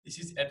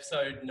This is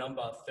episode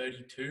number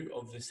 32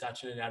 of the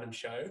Sachin and Adam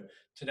show.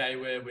 Today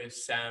we're with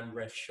Sam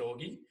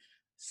Refshauge.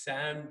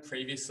 Sam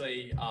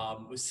previously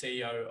was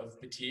CEO of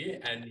Batyr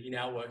and he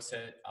now works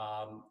at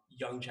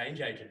Young Change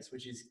Agents,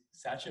 which is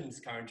Sachin's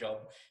current job.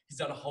 He's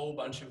done a whole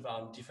bunch of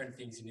different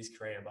things in his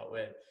career, but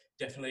we're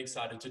definitely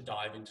excited to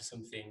dive into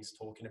some things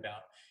talking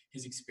about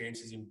his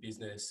experiences in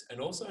business and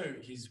also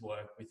his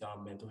work with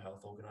mental health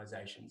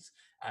organisations,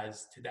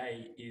 as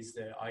today is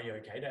the Are You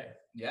OK Day.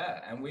 Yeah,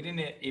 and we didn't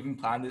even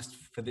plan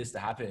for this to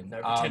happen.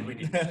 No, pretend we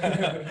did.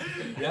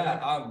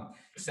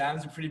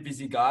 Sam's a pretty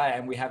busy guy,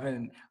 and we've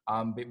been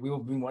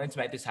wanting to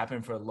make this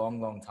happen for a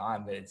long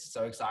time. But it's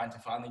so exciting to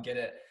finally get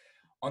it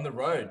on the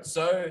road.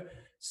 So,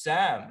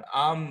 Sam,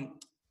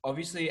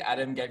 obviously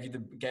Adam gave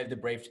the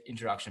brief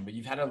introduction, but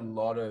you've had a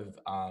lot of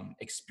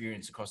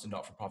experience across the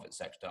not-for-profit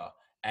sector,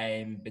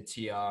 AIME,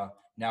 Batyr,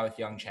 now with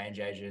Young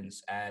Change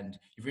Agents, and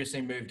you've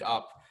recently moved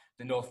up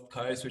the North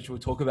Coast, which we'll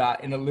talk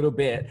about in a little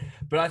bit.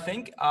 But I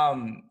think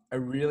a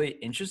really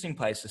interesting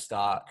place to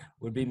start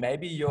would be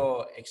maybe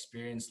your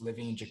experience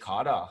living in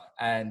Jakarta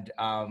and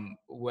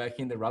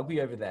working the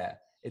rugby over there.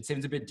 It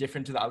seems a bit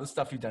different to the other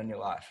stuff you've done in your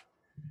life.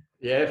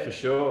 Yeah, for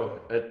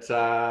sure. It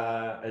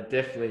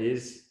definitely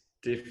is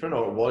different,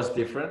 or it was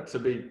different. To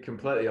be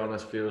completely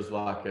honest, feels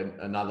like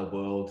another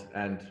world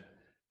and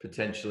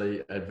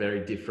potentially a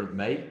very different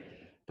me.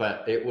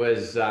 But it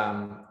was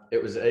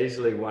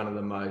easily one of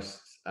the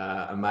most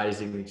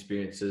amazing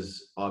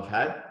experiences I've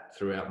had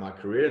throughout my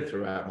career and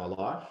throughout my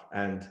life.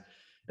 And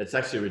it's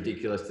actually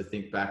ridiculous to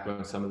think back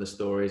on some of the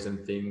stories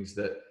and things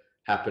that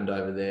happened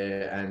over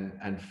there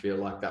and feel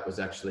like that was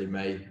actually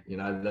me. You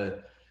know,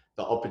 the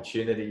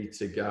opportunity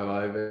to go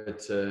over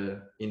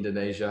to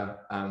Indonesia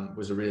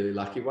was a really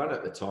lucky one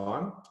at the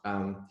time.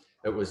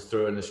 It was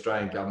through an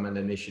Australian government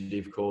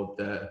initiative called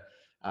the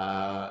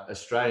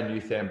Australian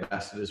Youth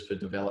Ambassadors for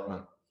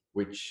Development,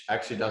 which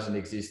actually doesn't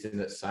exist in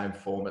its same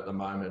form at the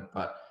moment,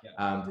 but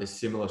there's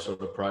similar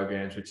sort of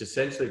programs which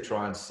essentially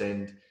try and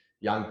send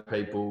young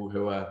people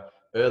who are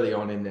early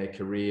on in their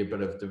career but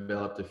have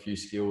developed a few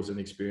skills and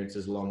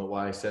experiences along the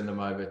way, send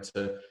them over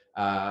to,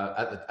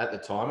 at the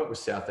time it was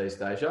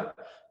Southeast Asia,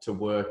 to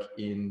work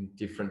in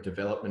different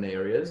development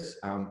areas,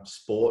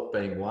 sport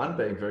being one,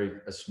 being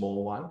a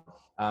small one.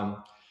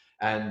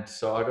 And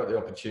so I got the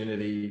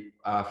opportunity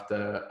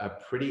after a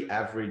pretty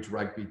average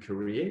rugby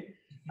career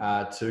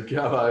to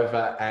go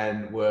over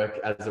and work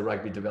as a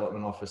rugby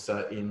development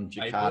officer in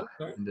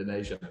Jakarta,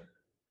 Indonesia.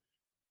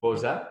 What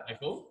was that?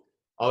 April?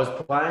 I was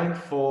playing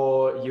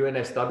for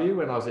UNSW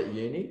when I was at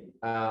uni.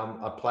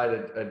 I played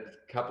a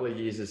couple of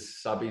years as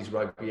subbies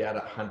rugby out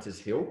at Hunters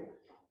Hill,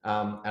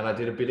 and I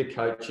did a bit of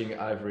coaching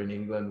over in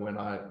England when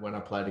I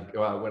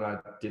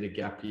did a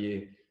gap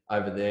year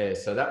over there.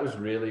 So that was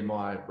really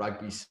my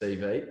rugby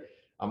CV.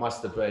 I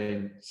must have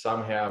been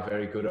somehow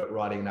very good at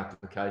writing an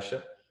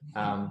application.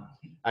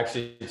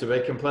 Actually, to be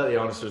completely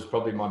honest, it was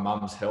probably my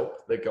mum's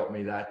help that got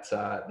me that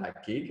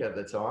gig at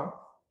the time.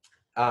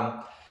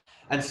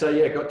 And so,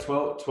 yeah, got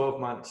 12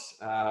 months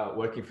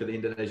working for the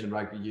Indonesian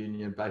Rugby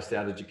Union based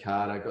out of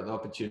Jakarta. Got the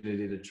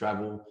opportunity to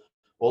travel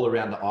all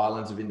around the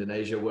islands of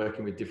Indonesia,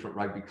 working with different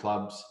rugby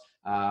clubs,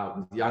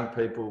 with young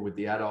people, with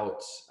the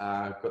adults.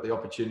 Got the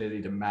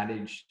opportunity to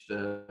manage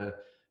the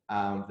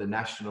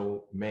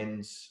national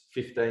men's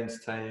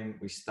 15s team.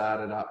 We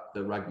started up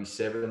the Rugby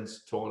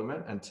Sevens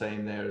tournament and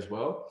team there as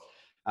well.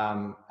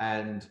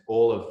 And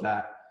all of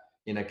that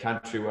in a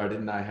country where I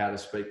didn't know how to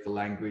speak the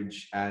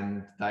language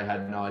and they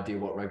had no idea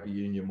what rugby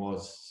union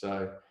was.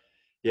 So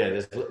yeah,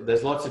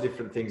 there's lots of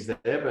different things there,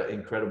 but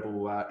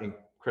incredible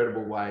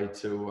way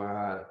to,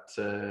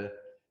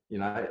 you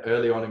know,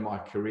 early on in my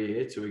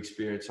career to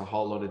experience a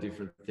whole lot of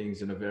different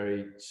things in a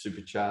very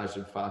supercharged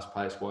and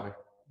fast-paced way.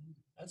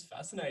 That's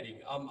fascinating.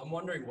 I'm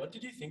wondering, what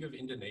did you think of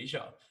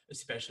Indonesia,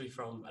 especially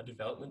from a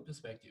development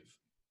perspective?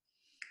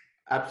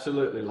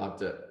 Absolutely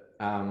loved it.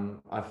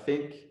 I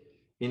think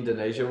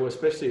Indonesia, well,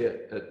 especially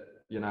at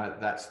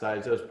that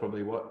stage, that was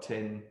probably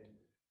 10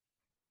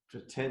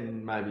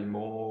 maybe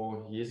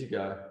more years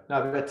ago.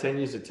 No, about 10,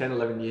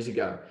 11 years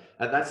ago.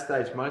 At that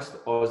stage,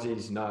 most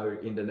Aussies know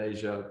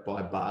Indonesia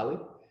by Bali.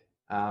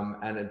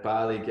 And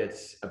Bali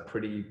gets a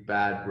pretty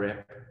bad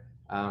rep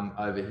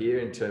over here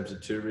in terms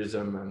of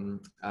tourism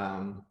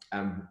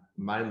and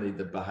mainly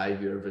the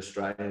behaviour of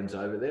Australians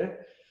over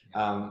there.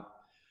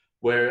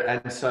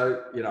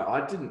 So, you know,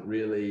 I didn't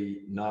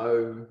really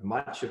know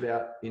much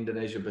about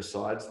Indonesia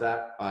besides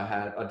that.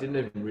 I didn't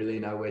even really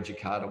know where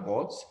Jakarta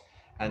was.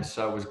 And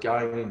so I was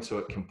going into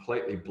it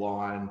completely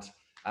blind,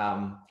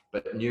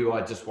 but knew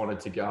I just wanted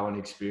to go and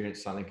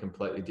experience something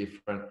completely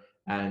different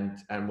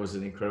and was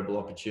an incredible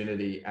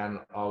opportunity. And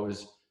I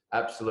was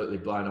absolutely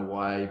blown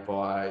away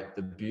by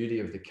the beauty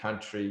of the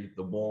country,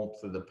 the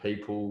warmth of the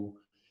people,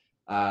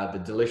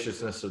 the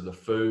deliciousness of the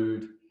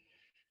food.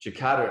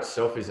 Jakarta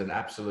itself is an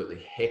absolutely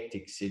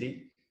hectic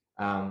city.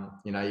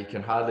 You know, you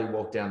can hardly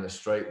walk down the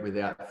street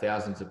without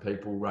thousands of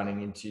people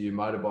running into you,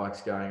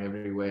 motorbikes going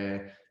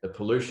everywhere. The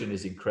pollution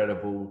is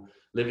incredible,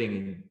 living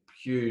in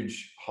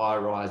huge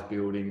high-rise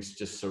buildings,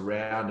 just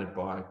surrounded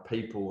by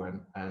people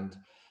and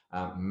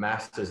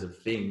masses of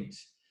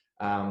things.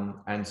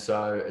 And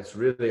so it's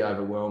really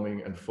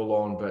overwhelming and full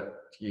on, but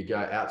you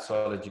go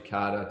outside of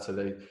Jakarta to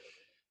the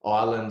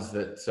islands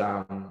that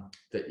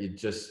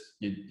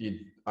you'd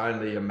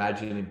only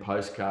imagine in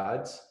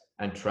postcards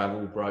and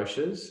travel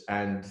brochures,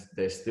 and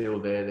they're still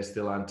there, they're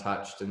still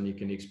untouched, and you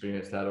can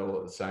experience that all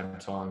at the same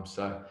time.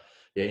 So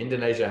yeah,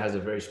 Indonesia has a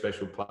very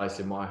special place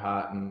in my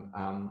heart, and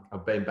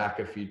I've been back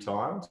a few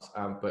times,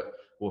 but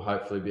we'll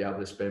hopefully be able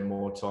to spend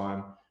more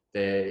time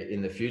there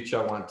in the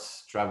future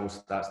once travel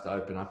starts to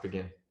open up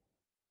again.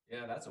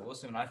 Yeah, that's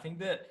awesome. And I think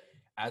that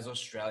as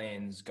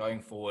Australians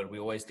going forward, we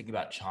always think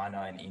about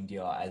China and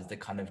India as the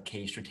kind of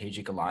key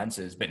strategic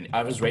alliances. But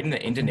I was reading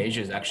that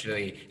Indonesia is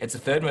actually, it's the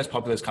third most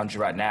populous country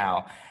right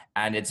now,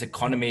 and its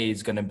economy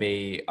is going to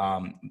be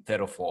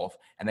third or fourth.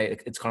 And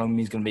its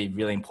economy is going to be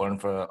really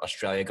important for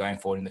Australia going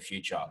forward in the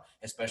future,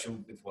 especially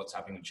with what's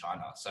happening with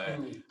China. So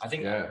I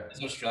think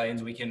as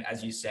Australians, we can,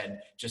 as you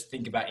said, just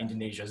think about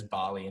Indonesia as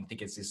Bali and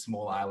think it's this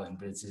small island,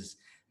 but it's this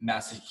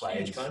massive place.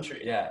 Huge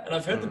country. Yeah. And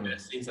I've heard the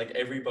best things, like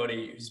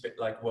everybody who's been,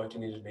 like worked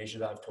in Indonesia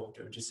that I've talked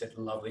to just said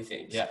lovely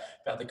things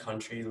about the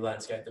country, the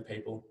landscape, the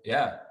people.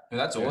 Yeah,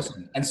 that's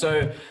awesome. And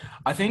so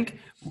I think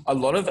a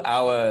lot of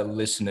our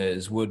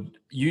listeners would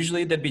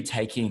usually they'd be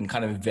taking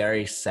kind of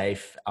very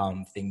safe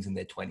things in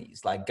their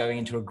 20s, like going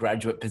into a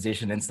graduate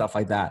position and stuff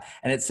like that.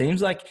 And it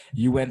seems like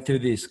you went through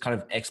this kind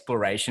of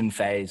exploration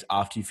phase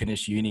after you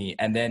finished uni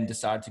and then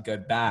decided to go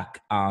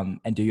back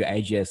and do your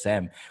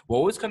AGSM.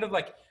 What was kind of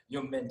like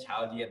your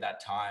mentality at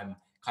that time,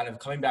 kind of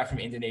coming back from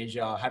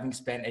Indonesia, having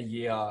spent a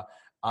year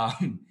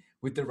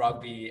with the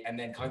rugby and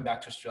then coming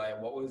back to Australia?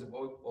 What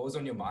was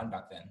on your mind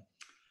back then?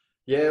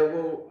 Yeah,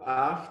 well,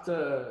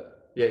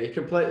 you're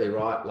completely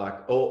right.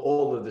 Like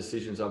all the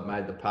decisions I've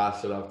made, the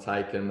paths that I've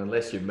taken,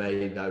 unless you're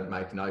me, they would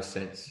make no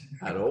sense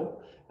at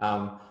all.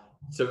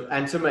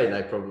 And to me,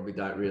 they probably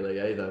don't really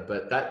either.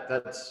 But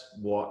that's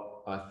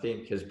what I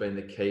think has been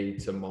the key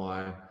to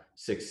my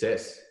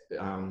success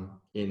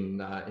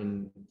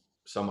in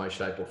some way,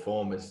 shape or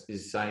form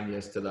is saying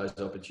yes to those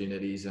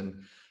opportunities and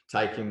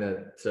taking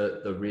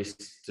the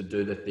risks to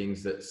do the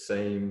things that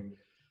seem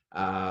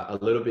a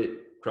little bit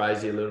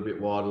crazy, a little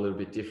bit wild, a little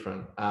bit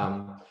different.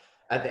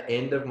 At the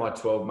end of my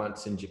 12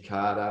 months in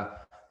Jakarta,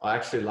 I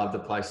actually loved the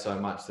place so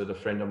much that a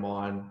friend of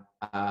mine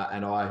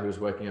and I, who was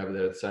working over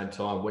there at the same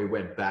time, we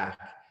went back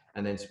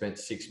and then spent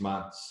 6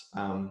 months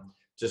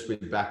just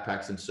with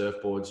backpacks and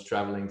surfboards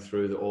traveling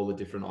through all the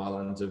different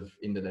islands of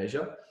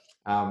Indonesia.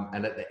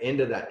 And at the end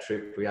of that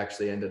trip, we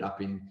actually ended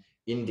up in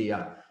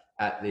India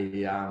at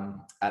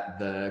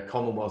the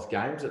Commonwealth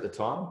Games at the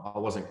time. I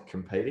wasn't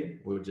competing;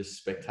 we were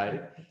just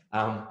spectating.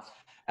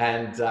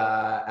 And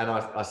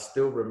I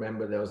still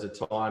remember there was a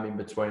time in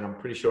between. I'm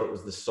pretty sure it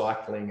was the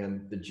cycling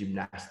and the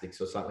gymnastics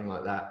or something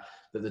like that.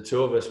 That the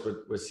two of us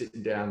were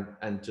sitting down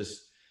and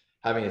just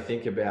having a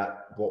think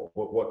about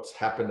what's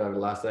happened over the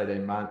last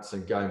 18 months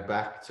and going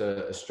back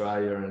to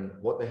Australia and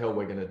what the hell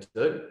we're going to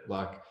do.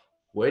 Like,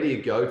 where do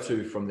you go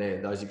to from there?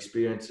 Those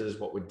experiences,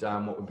 what we've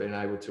done, what we've been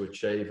able to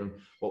achieve and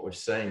what we've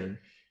seen.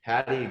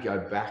 How do you go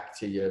back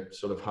to your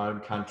sort of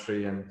home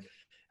country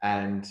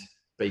and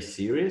be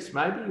serious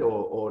maybe,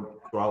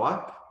 or grow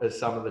up, as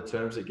some of the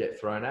terms that get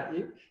thrown at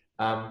you?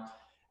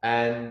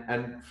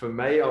 And for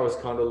me, I was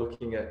kind of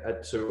looking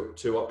at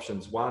two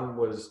options. One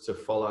was to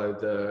follow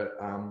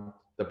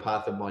the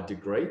path of my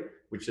degree,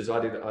 which is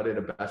I did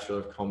a Bachelor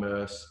of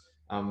Commerce,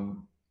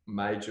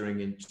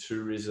 majoring in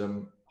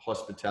tourism,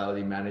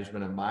 hospitality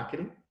management and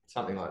marketing,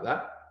 something like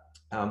that.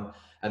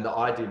 And the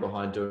idea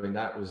behind doing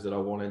that was that I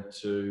wanted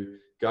to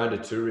go into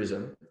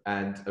tourism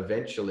and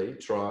eventually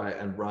try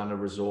and run a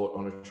resort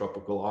on a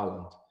tropical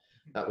island.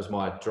 That was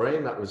my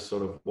dream. That was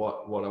sort of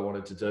what I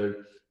wanted to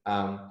do.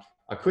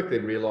 I quickly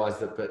realized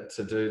that, but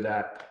to do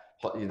that,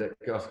 you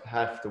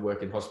have to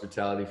work in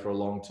hospitality for a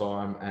long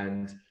time,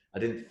 and I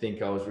didn't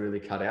think I was really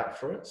cut out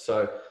for it.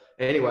 So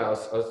anyway,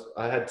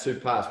 I had two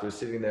paths. We were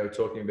sitting there, we were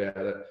talking about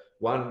it.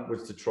 One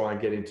was to try and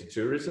get into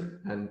tourism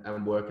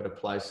and work at a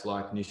place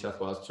like New South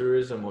Wales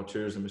Tourism or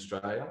Tourism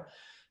Australia.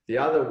 The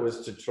other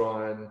was to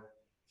try and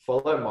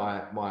follow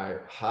my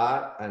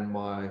heart and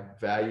my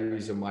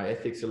values and my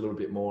ethics a little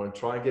bit more and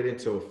try and get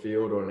into a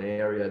field or an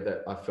area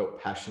that I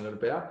felt passionate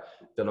about,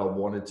 that I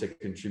wanted to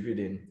contribute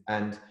in.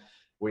 And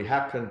we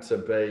happened to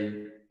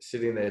be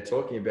sitting there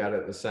talking about it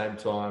at the same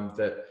time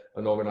that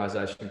an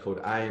organisation called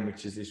AIME,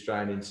 which is the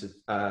Australian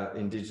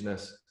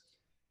Indigenous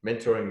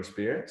Mentoring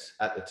Experience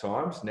at the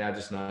time, it's now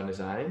just known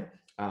as AIME,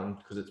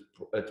 because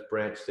it's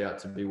branched out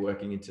to be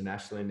working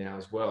internationally now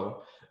as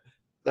well.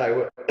 They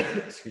were,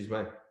 excuse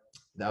me,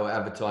 they were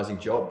advertising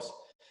jobs.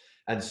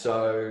 And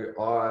so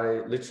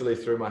I literally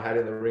threw my hat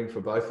in the ring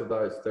for both of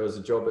those. There was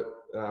a job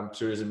at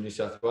Tourism New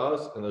South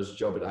Wales and there was a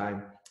job at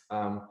AIME.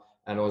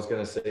 And I was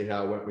going to see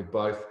how it went with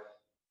both.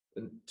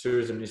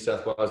 Tourism New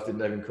South Wales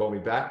didn't even call me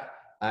back.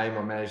 AIME,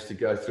 I managed to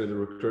go through the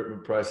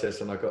recruitment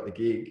process and I got the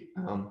gig.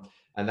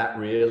 And that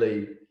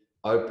really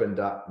opened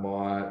up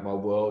my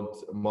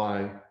world,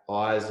 my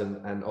eyes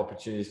and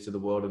opportunities to the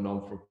world of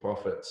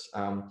non-for-profits.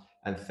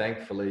 And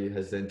thankfully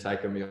has then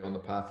taken me on the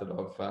path that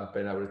I've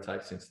been able to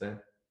take since then.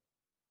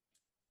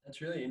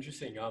 That's really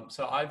interesting.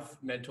 So I've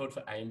mentored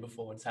for AIME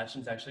before, and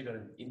Sachin's actually got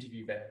an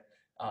interview there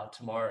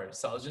tomorrow.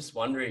 So I was just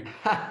wondering,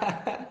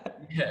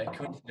 yeah,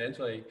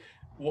 coincidentally,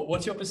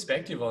 what's your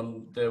perspective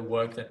on the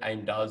work that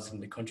AIME does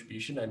and the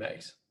contribution they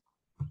make?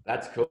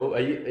 That's cool. Are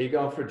you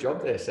going for a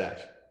job there, Sach?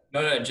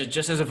 No,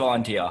 just as a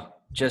volunteer.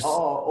 Just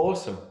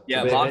awesome.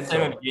 Yeah, last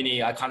time of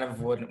uni, I kind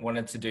of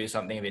wanted to do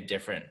something a bit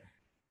different.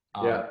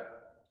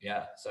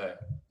 Yeah, so.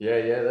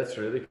 Yeah, that's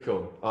really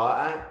cool.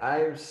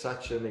 AIME's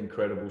such an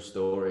incredible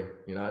story.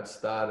 You know, it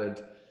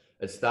started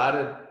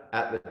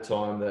at the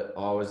time that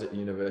I was at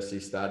university,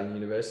 starting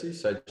university.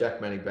 So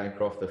Jack Manning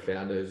Bancroft, the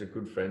founder, who's a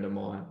good friend of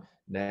mine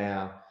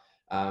now,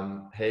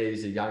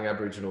 he's a young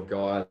Aboriginal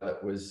guy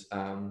that was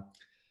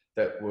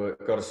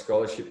got a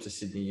scholarship to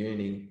Sydney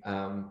Uni,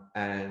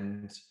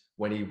 and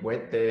when he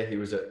went there, he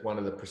was at one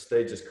of the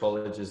prestigious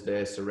colleges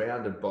there,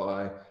 surrounded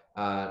by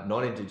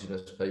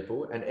non-Indigenous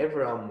people, and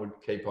everyone would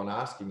keep on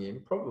asking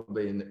him,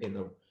 probably in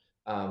the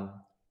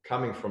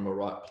coming from a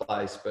right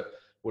place, but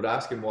would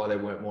ask him why there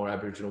weren't more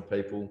Aboriginal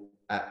people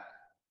at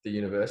the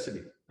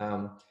university.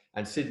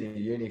 And Sydney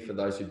Uni, for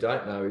those who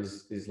don't know,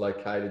 is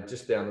located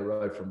just down the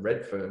road from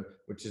Redfern,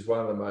 which is one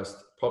of the most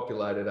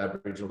populated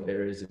Aboriginal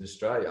areas in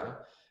Australia.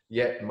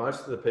 Yet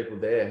most of the people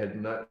there had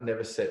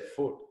never set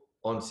foot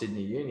on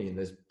Sydney Uni, and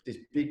there's this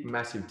big,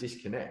 massive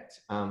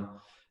disconnect.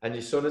 And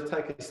you sort of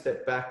take a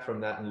step back from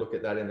that and look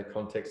at that in the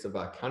context of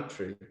our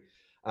country.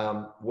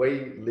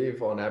 We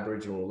live on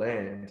Aboriginal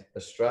land.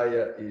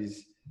 Australia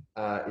is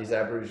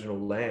Aboriginal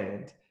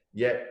land,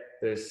 yet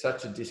there's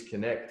such a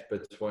disconnect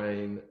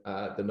between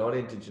the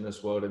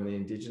non-Indigenous world and the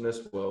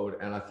Indigenous world.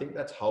 And I think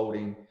that's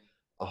holding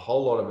a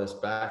whole lot of us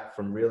back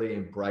from really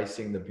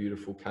embracing the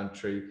beautiful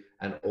country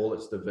and all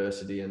its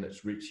diversity and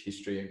its rich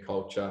history and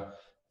culture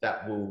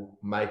that will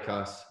make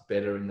us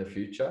better in the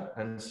future.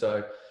 And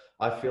so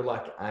I feel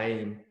like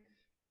AIME,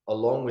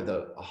 along with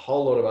a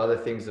whole lot of other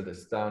things that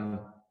it's done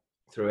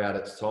throughout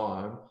its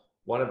time,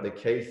 one of the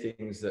key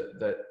things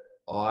that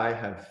I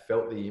have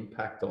felt the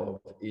impact of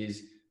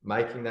is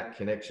making that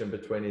connection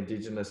between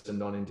Indigenous and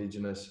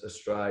non-Indigenous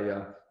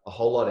Australia a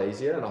whole lot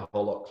easier and a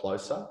whole lot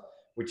closer,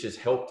 which has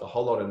helped a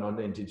whole lot of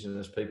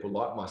non-Indigenous people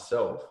like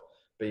myself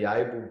be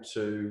able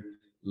to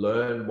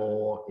learn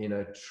more in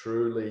a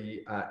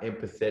truly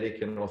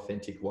empathetic and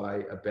authentic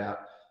way about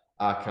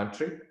our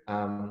country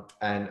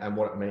and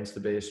what it means to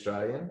be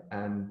Australian.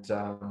 And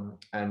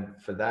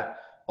for that,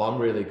 I'm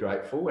really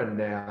grateful. And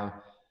now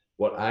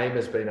what AIME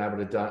has been able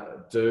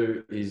to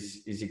do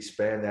is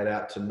expand that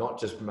out to not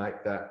just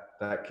make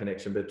that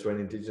connection between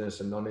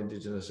Indigenous and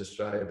non-Indigenous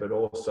Australia, but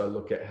also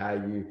look at how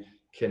you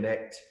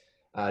connect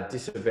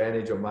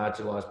disadvantaged or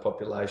marginalised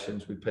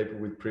populations with people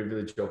with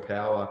privilege or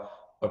power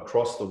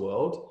across the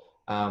world,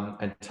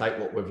 and take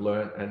what we've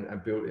learned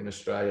and built in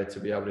Australia to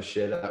be able to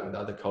share that with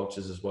other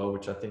cultures as well,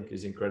 which I think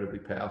is incredibly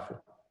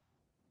powerful.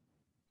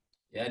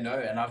 Yeah, no,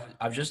 and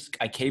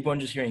I keep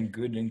on just hearing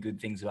good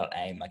things about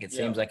AIME. Like it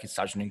seems like it's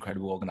such an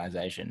incredible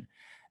organization,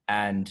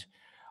 and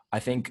I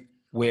think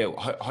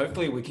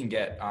hopefully we can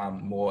get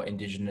more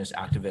Indigenous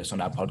activists on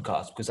our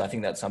podcast, because I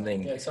think that's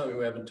something. Yeah, something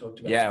we haven't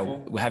talked about. Yeah, before.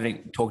 we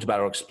haven't talked about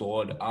or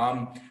explored.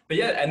 But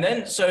yeah, and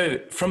then so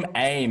from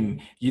AIME,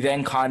 you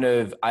then kind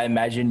of, I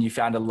imagine you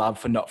found a love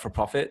for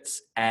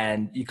not-for-profits,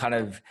 and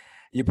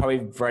you're probably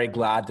very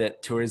glad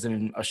that tourism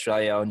in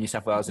Australia or New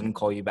South Wales didn't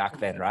call you back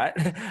then, right?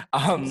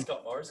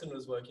 Scott Morrison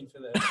was working for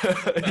them.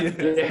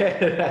 Yeah,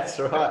 that's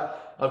right.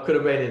 I could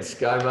have been in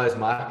ScoMo's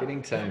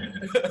marketing team.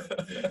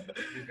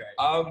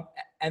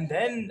 And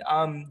then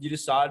you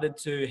decided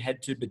to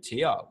head to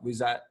Batyr. Was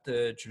that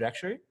the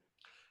trajectory?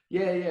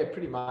 Yeah,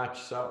 pretty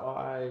much. So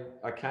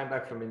I came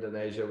back from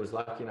Indonesia, was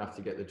lucky enough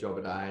to get the job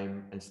at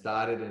AIME, and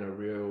started in a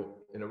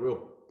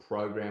real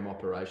program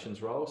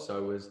operations role.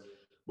 So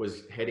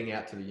was heading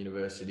out to the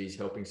universities,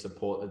 helping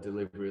support the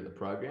delivery of the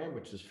program,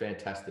 which was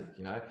fantastic.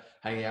 You know,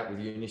 hanging out with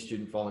uni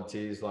student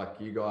volunteers like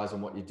you guys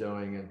and what you're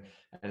doing,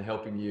 and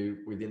helping you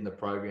within the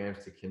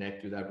programs to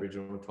connect with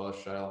Aboriginal and Torres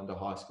Strait Islander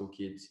high school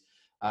kids.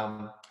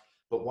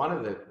 But one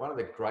of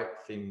the great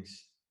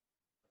things,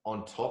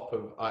 on top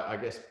of, I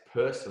guess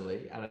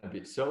personally and a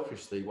bit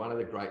selfishly, one of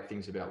the great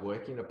things about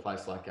working in a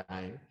place like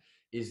AIME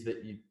is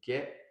that you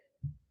get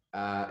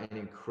an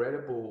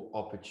incredible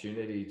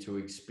opportunity to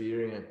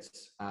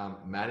experience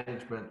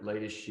management,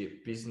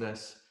 leadership,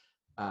 business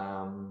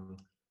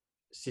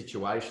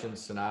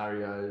situations,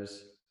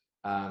 scenarios,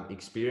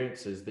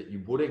 experiences that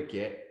you wouldn't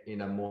get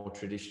in a more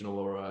traditional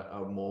or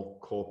a more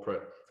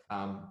corporate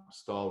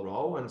style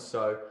role. And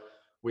so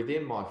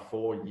within my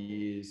 4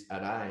 years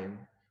at AIME,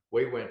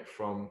 we went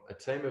from a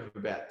team of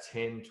about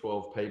 10,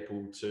 12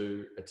 people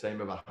to a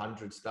team of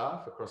 100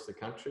 staff across the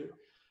country.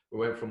 We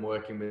went from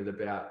working with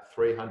about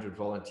 300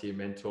 volunteer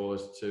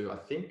mentors to, I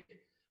think,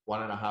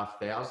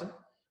 1,500.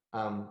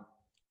 And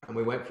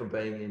we went from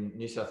being in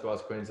New South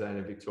Wales, Queensland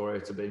and Victoria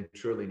to being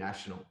truly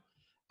national.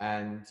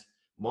 And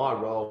my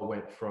role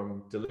went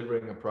from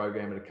delivering a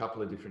program at a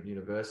couple of different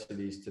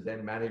universities to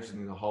then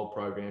managing the whole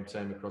program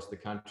team across the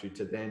country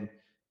to then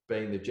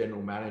being the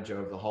general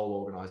manager of the whole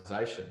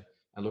organization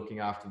and looking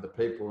after the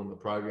people and the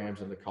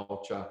programs and the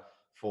culture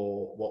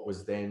for what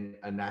was then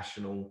a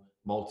national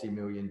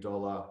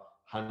multi-million-dollar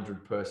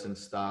 100-person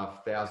staff,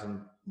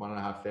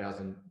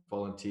 1,500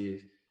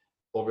 volunteers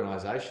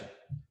organization.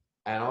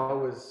 And I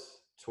was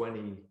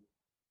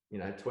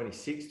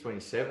 26,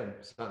 27,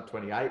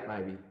 28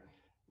 maybe.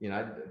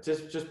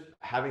 Just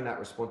having that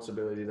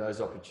responsibility,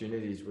 those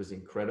opportunities was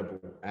incredible.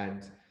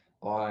 And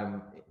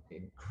I'm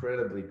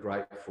incredibly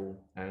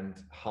grateful and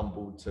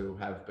humbled to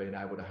have been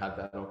able to have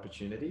that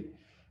opportunity.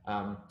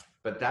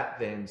 But that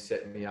then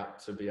set me up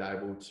to be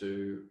able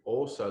to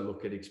also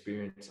look at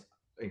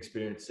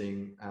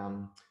experiencing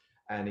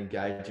and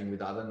engaging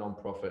with other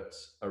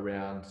nonprofits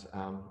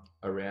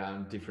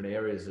around different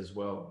areas as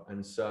well.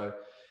 And so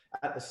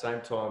at the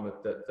same time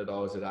that I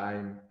was at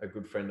AIME, a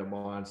good friend of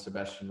mine,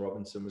 Sebastian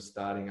Robinson, was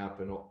starting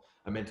up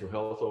a mental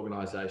health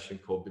organisation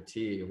called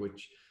Batyr,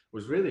 which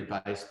was really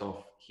based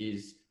off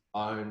his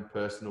own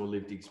personal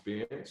lived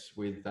experience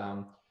with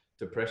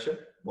depression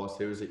whilst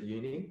he was at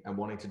uni and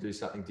wanting to do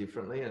something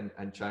differently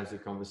and change the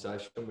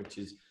conversation, which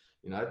is,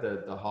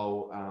 the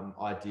whole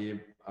idea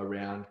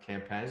around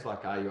campaigns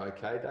like Are You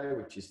OK Day,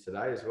 which is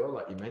today as well,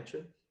 like you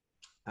mentioned.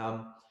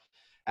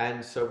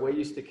 And so we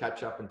used to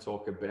catch up and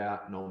talk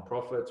about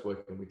non-profits,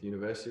 working with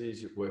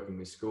universities, working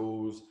with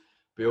schools,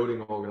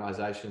 building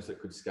organisations that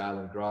could scale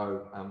and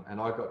grow.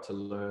 And I got to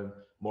learn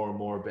more and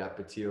more about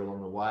Batyr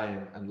along the way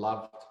and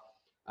loved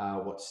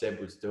what Seb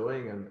was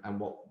doing and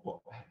what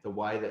the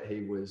way that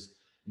he was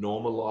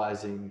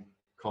normalising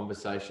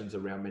conversations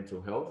around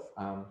mental health.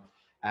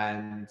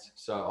 And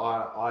so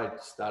I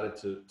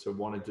started to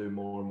want to do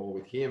more and more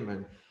with him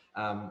and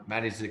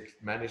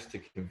managed to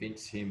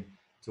convince him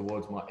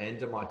towards my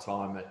end of my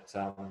time at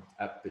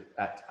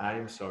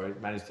AIME,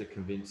 managed to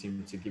convince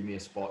him to give me a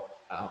spot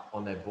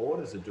on their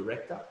board as a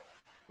director,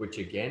 which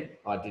again,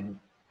 I didn't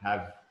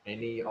have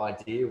any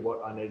idea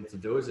what I needed to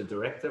do as a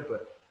director,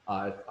 but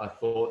I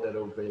thought that it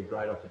would be a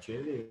great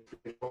opportunity.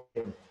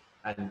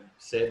 And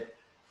said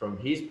from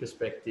his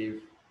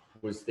perspective,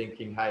 was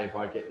thinking, hey, if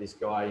I get this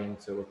guy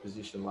into a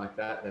position like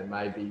that, then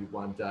maybe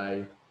one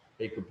day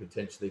he could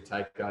potentially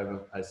take over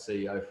as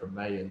CEO from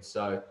me. And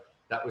so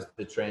that was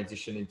the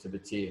transition into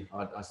Batyr.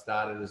 I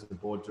started as the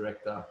board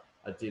director.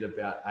 I did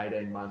about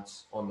 18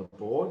 months on the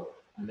board,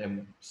 and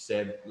then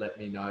Seb let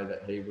me know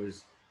that he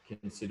was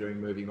considering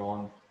moving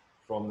on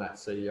from that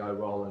CEO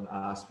role and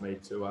asked me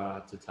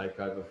to take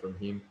over from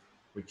him,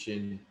 which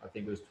in, I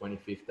think it was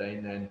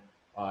 2015, then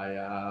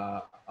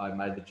I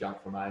made the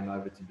jump from AIME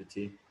over to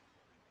Batyr.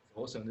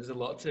 Awesome. There's a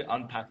lot to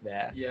unpack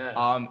there.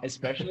 Yeah.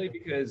 Especially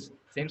because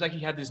it seems like you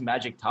had this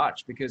magic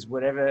touch, because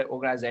whatever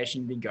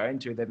organization you've been going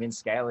to, they've been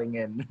scaling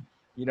and,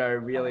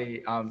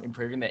 really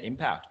improving their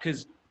impact.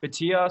 Because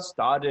Batyr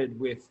started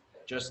with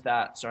just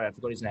that, sorry, I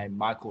forgot his name,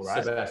 Michael,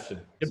 right?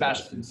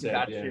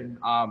 Sebastian,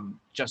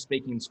 just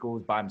speaking in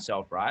schools by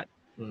himself, right?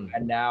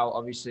 And now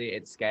obviously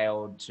it's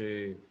scaled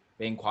to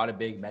being quite a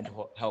big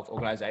mental health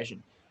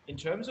organization. In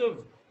terms of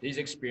these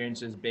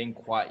experiences being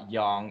quite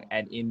young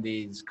and in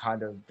these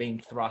kind of being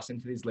thrust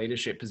into these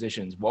leadership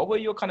positions, what were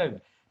your kind of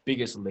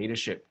biggest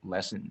leadership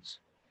lessons?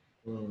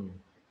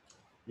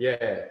 Yeah,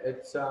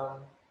 it's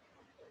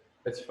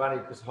funny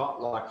because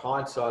like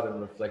hindsight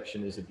and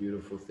reflection is a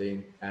beautiful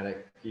thing, and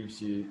it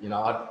gives you,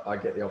 I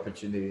get the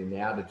opportunity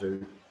now to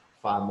do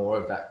far more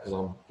of that because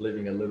I'm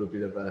living a little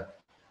bit of a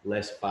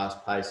less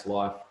fast-paced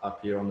life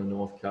up here on the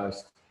North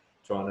Coast,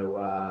 trying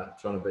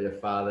to be a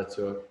father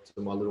to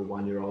my little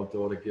 1-year-old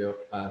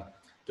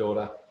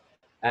daughter,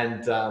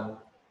 and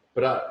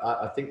but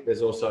I think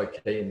there's also a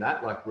key in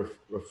that, like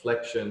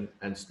reflection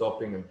and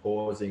stopping and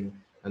pausing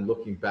and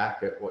looking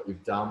back at what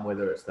you've done,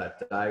 whether it's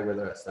that day,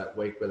 whether it's that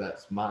week, whether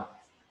it's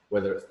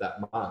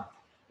that month.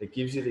 It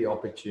gives you the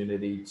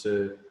opportunity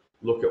to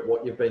look at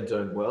what you've been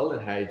doing well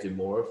and how you do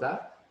more of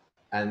that.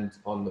 And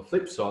on the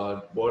flip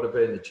side, what have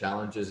been the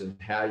challenges and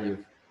how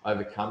you've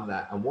overcome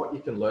that and what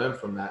you can learn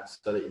from that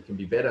so that you can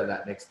be better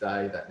that next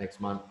day, that next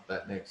month,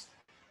 that next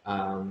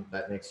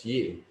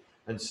year.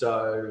 And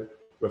so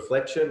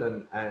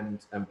reflection and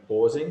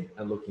pausing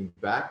and looking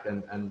back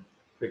and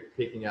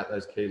picking out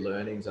those key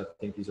learnings, I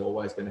think is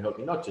always going to help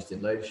you, not just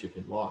in leadership,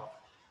 in life.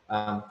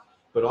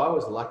 But I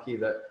was lucky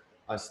that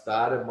I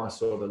started my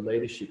sort of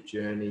leadership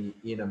journey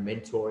in a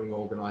mentoring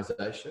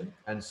organization.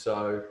 And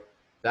so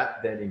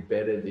that then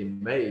embedded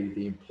in me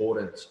the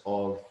importance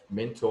of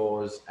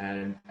mentors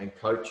and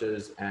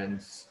coaches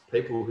and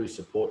people who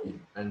support you.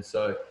 And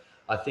so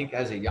I think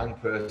as a young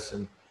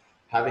person,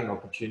 having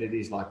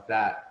opportunities like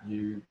that,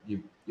 you're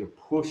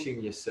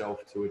pushing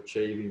yourself to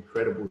achieve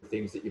incredible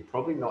things that you're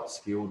probably not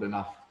skilled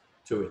enough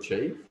to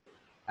achieve.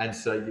 And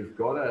so you've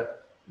got to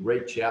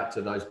reach out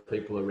to those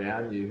people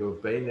around you who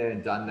have been there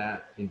and done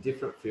that in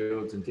different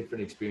fields and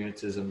different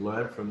experiences and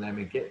learn from them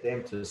and get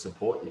them to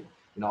support you.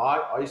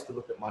 I used to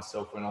look at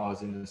myself when I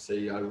was in the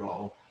CEO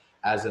role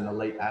as an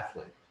elite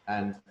athlete,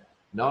 and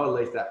no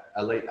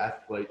elite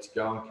athletes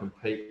go and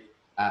compete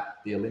at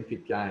the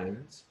Olympic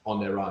Games on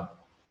their own.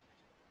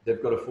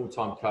 They've got a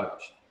full-time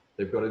coach.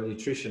 They've got a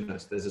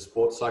nutritionist. There's a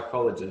sports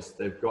psychologist.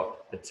 They've got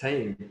a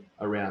team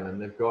around them.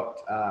 They've got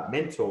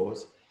mentors.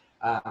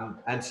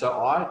 And so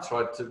I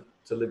tried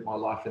to live my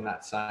life in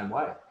that same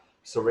way.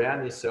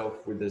 Surround yourself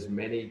with as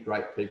many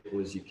great people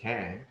as you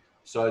can,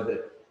 so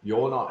that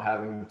you're not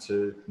having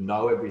to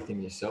know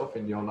everything yourself,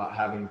 and you're not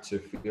having to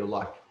feel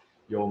like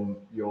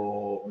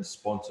you're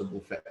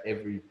responsible for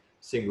every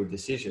single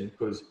decision,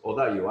 because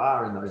although you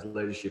are in those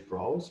leadership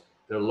roles,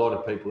 there are a lot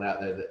of people out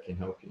there that can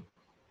help you.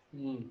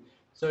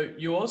 So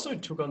you also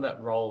took on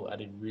that role at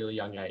a really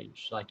young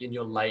age, like in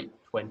your late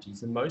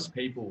 20s, and most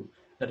people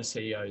that are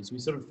CEOs, we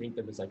sort of think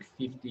them as like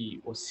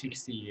 50 or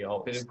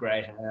 60-year-olds. Bit of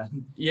grey hair.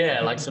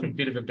 Yeah, like sort of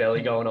bit of a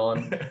belly going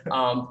on.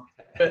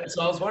 But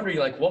so I was wondering,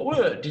 like,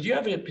 did you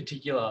have a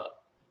particular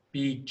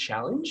big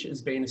challenge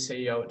as being a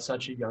CEO at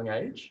such a young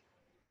age?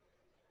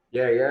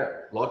 Yeah,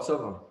 lots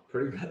of them.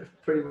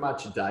 Pretty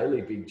much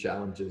daily big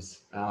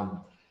challenges.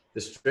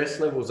 The stress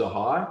levels are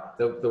high.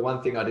 The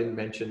one thing I didn't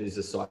mention is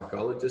a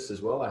psychologist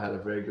as well. I had a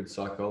very good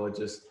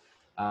psychologist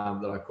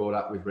that I caught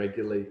up with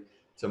regularly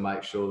to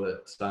make sure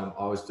that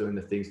I was doing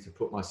the things to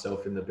put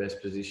myself in the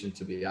best position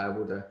to be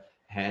able to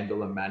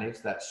handle and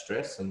manage that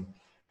stress and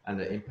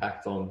the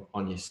impact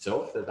on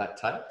yourself that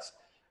takes.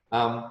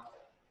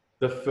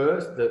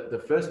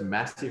 The first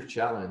massive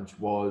challenge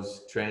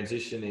was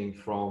transitioning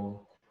from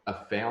a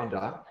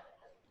founder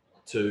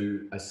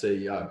to a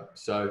CEO.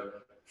 So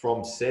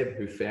from Seb,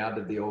 who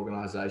founded the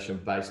organization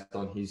based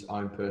on his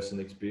own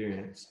personal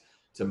experience,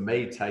 to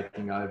me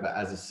taking over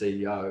as a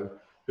CEO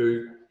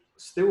who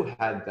still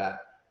had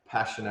that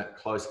passionate,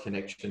 close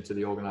connection to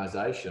the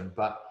organization,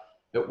 but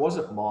it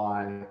wasn't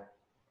my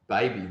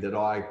baby that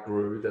I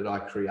grew, that I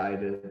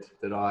created,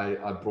 that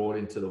I brought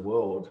into the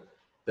world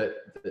that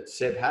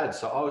Seb had.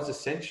 So I was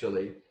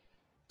essentially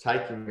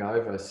taking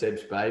over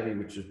Seb's baby,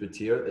 which was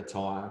Batyr at the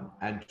time,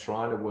 and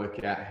trying to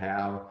work out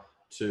how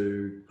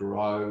to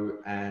grow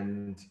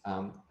and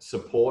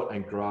support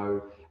and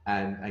grow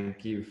and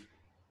give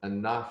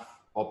enough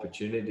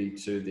opportunity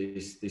to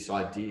this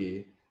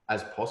idea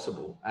as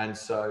possible. And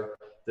so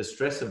the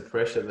stress and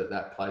pressure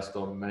that placed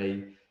on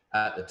me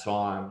at the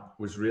time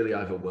was really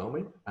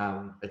overwhelming.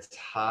 It's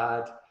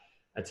hard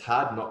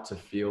not to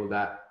feel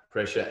that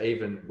pressure,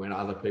 even when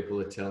other people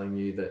are telling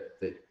you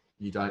that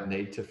you don't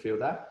need to feel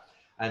that.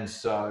 And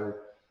so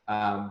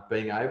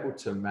being able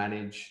to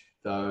manage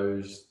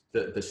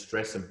the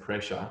stress and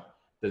pressure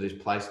that is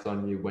placed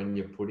on you when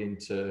you're put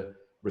into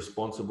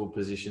responsible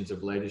positions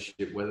of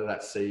leadership, whether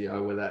that's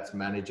CEO, whether that's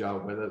manager,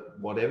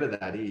 whatever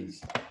that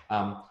is,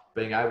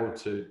 being able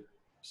to,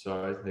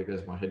 sorry, there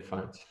goes my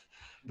headphones,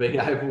 being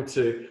able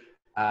to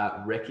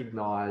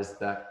recognize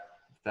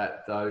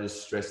that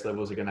those stress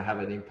levels are going to have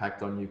an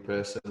impact on you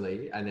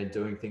personally, and then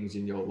doing things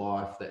in your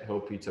life that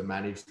help you to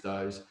manage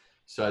those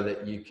so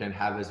that you can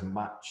have as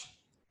much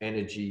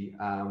energy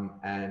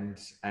and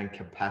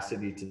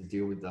capacity to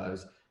deal with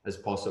those as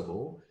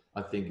possible,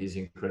 I think is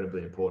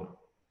incredibly important.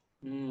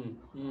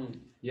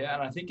 Yeah,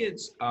 and I think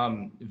it's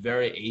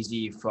very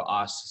easy for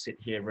us to sit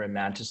here and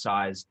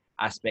romanticize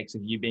aspects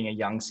of you being a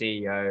young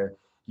CEO,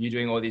 you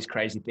doing all these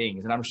crazy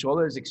things. And I'm sure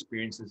those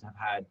experiences have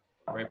had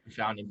a very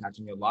profound impact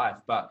on your life.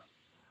 But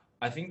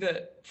I think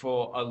that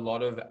for a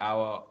lot of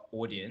our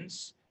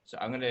audience, so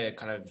I'm going to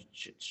kind of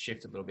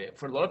shift a little bit.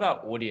 For a lot of our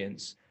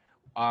audience,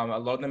 a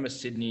lot of them are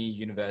Sydney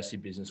University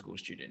Business School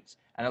students.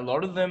 And a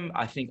lot of them,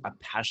 I think, are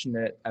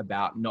passionate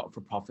about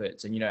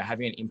not-for-profits and,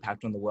 having an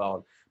impact on the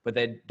world. But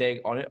they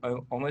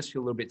almost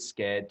feel a little bit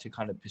scared to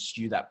kind of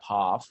pursue that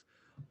path,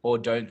 or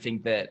don't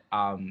think that,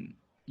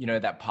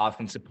 that path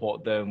can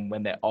support them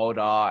when they're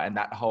older, and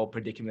that whole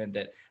predicament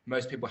that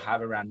most people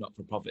have around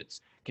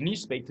not-for-profits. Can you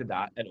speak to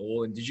that at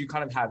all? And did you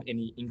kind of have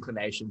any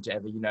inclination to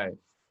ever,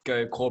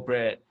 go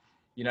corporate,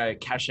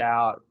 cash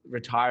out,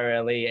 retire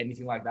early,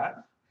 anything like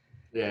that?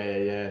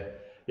 Yeah.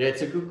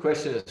 It's a good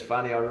question. It's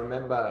funny. I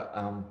remember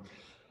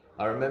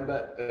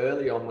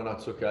early on when I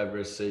took over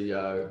as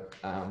CEO,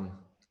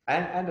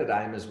 and at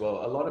AIME as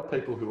well, a lot of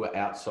people who were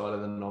outside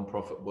of the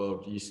non-profit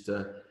world used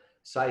to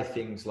say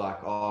things like,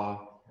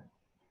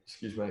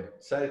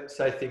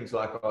 say things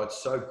like, oh,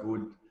 it's so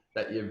good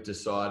that you've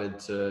decided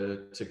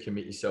to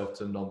commit yourself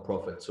to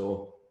non-profits,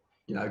 or,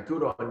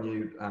 good on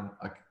you,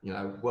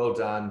 well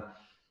done.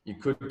 You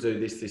could do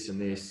this and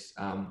this.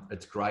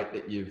 It's great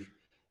that you've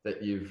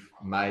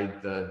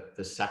made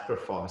the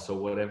sacrifice, or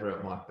whatever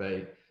it might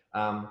be.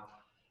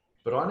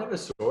 But I never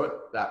saw it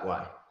that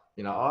way.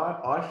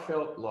 I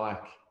felt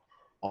like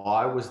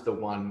I was the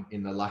one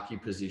in the lucky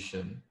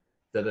position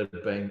that had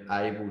been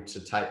able to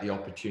take the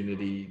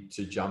opportunity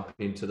to jump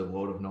into the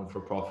world of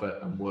non-for-profit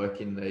and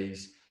work in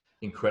these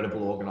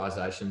incredible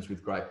organizations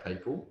with great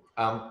people.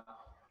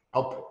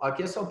 I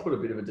guess I'll put a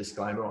bit of a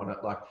disclaimer on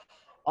it. Like,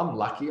 I'm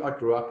lucky. I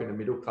grew up in a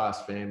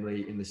middle-class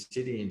family in the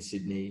city in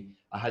Sydney.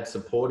 I had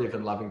supportive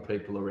and loving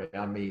people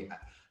around me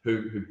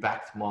who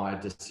backed my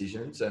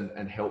decisions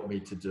and helped me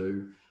to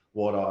do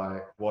what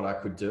I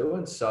could do.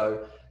 And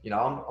so,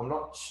 I'm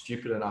not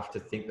stupid enough to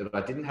think that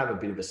I didn't have a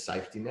bit of a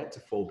safety net to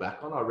fall back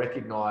on. I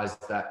recognize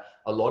that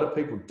a lot of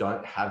people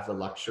don't have the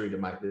luxury to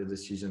make the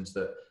decisions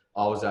that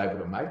I was able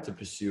to make to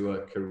pursue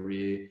a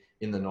career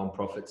in the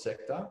non-profit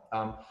sector.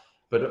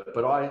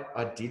 But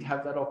I did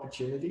have that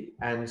opportunity.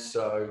 And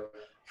so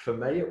for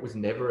me, it was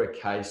never a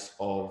case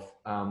of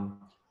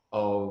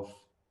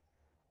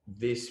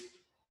this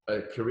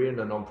a career in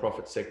the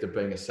non-profit sector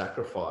being a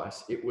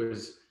sacrifice. It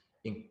was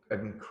an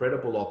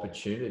incredible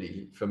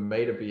opportunity for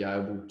me to be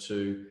able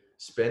to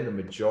spend the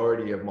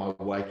majority of my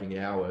waking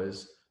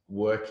hours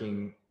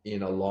working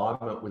in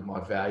alignment with my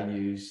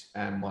values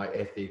and my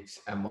ethics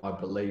and my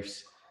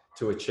beliefs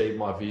to achieve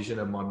my vision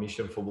and my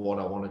mission for what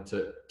I wanted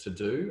to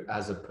do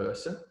as a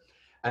person.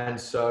 And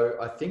so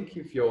I think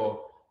if you're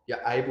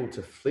able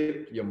to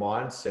flip your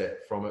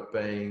mindset from it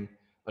being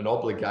an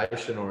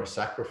obligation or a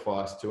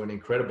sacrifice to an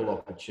incredible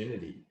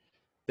opportunity,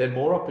 then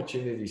more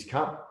opportunities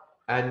come.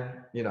 And,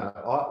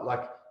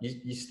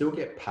 you still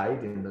get paid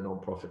in the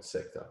non-profit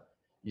sector.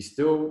 You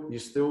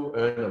still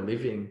earn a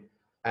living,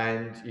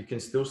 and you can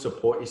still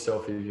support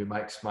yourself if you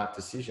make smart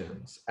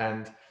decisions.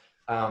 And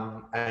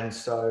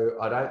so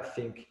I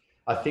think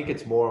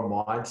it's more a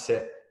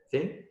mindset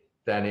thing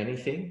than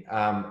anything.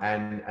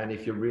 And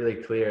if you're really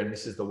clear, and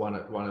this is one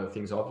of the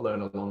things I've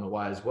learned along the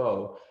way as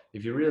well,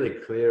 if you're really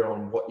clear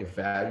on what your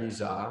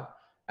values are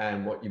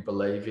and what you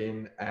believe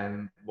in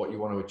and what you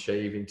want to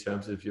achieve in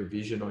terms of your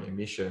vision or your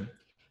mission,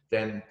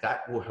 then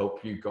that will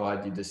help you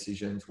guide your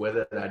decisions,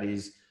 whether that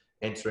is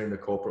entering the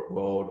corporate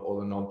world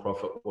or the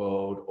non-profit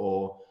world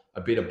or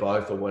a bit of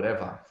both or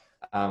whatever.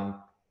 I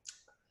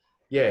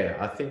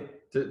think,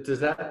 does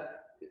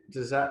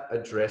that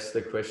address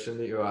the question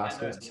that you're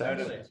asking?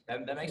 Totally.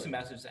 That makes a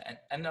massive sense.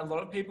 And a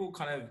lot of people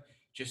kind of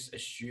just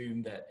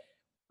assume that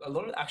a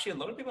lot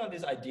of people have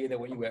this idea that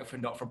when you work for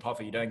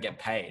not-for-profit, you don't get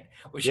paid,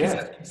 which is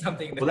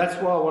something that... Well, that's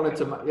why I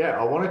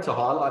wanted to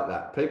highlight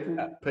that.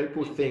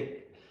 People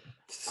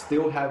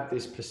still have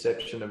this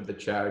perception of the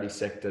charity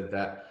sector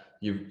that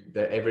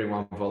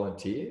everyone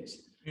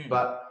volunteers,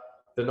 but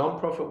the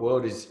non-profit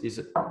world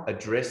is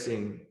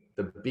addressing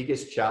the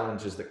biggest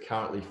challenges that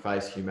currently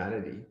face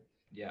humanity.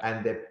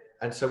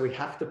 And so we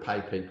have to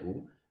pay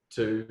people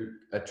to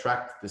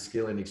attract the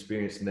skill and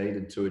experience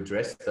needed to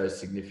address those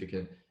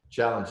significant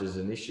challenges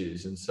and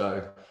issues. And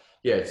so,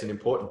 it's an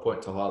important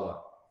point to highlight.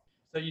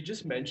 So you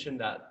just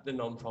mentioned that the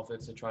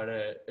non-profits are trying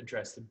to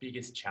address the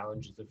biggest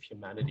challenges of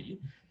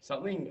humanity.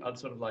 Something I'd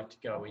sort of like to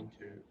go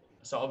into.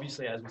 So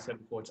obviously, as we said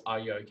before, it's Are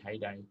You OK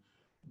Day.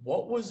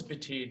 What was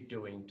Batyr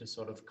doing to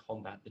sort of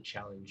combat the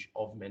challenge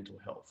of mental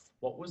health?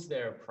 What was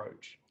their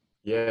approach?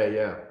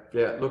 Yeah.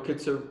 Look,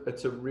 it's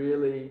a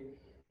really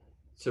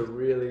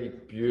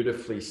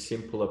beautifully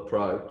simple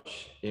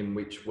approach in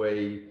which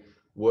we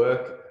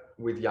work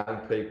with young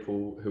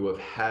people who have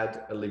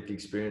had a lived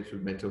experience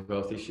with mental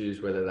health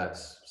issues, whether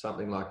that's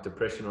something like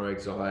depression or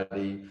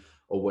anxiety,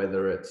 or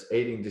whether it's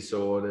eating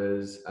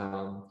disorders,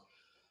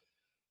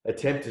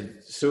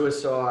 attempted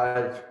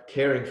suicide,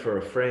 caring for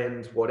a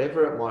friend,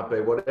 whatever it might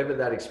be, whatever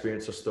that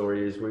experience or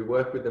story is. We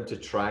work with them to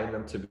train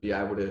them to be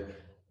able to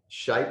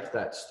shape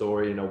that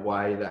story in a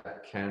way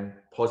that can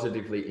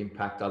positively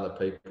impact other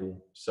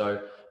people.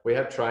 So we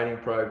have training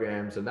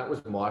programs, and that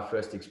was my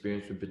first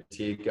experience with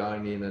Batyr,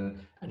 going in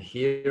and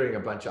hearing a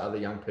bunch of other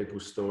young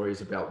people's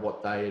stories about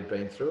what they had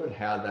been through and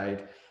how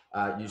they'd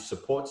use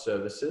support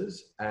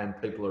services and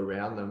people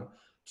around them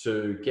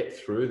to get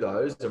through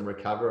those and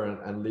recover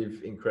and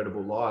live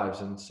incredible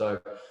lives. And so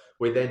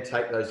we then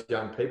take those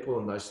young people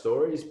and those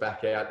stories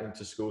back out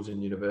into schools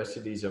and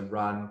universities and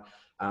run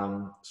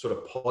sort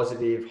of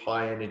positive,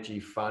 high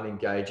energy, fun,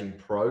 engaging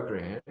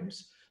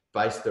programs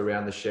based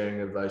around the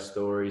sharing of those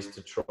stories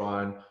to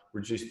try and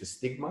reduce the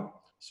stigma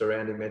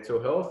surrounding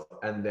mental health,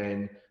 and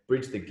then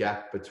bridge the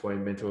gap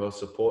between mental health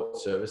support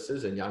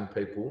services and young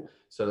people,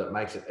 so that it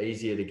makes it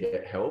easier to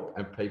get help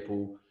and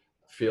people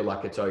feel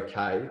like it's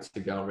okay to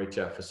go and reach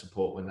out for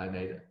support when they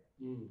need it.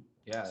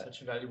 Yeah,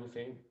 such a valuable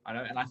thing. I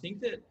know. And I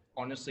think that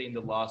honestly, in the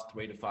last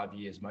 3 to 5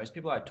 years, most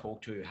people I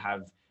talk to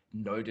have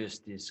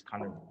noticed this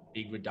kind of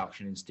big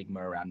reduction in stigma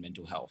around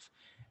mental health.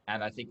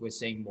 And I think we're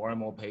seeing more and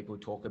more people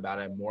talk about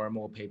it, more and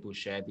more people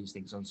share these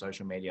things on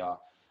social media.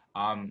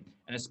 And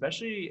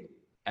especially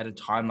at a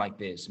time like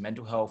this,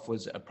 mental health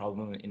was a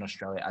problem in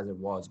Australia as it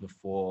was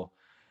before,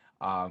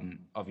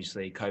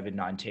 obviously,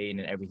 COVID-19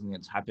 and everything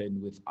that's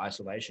happened with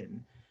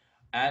isolation.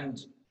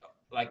 And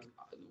like,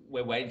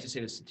 we're waiting to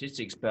see the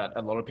statistics, but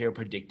a lot of people are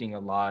predicting a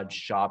large,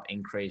 sharp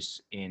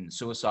increase in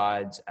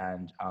suicides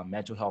and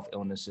mental health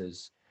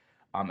illnesses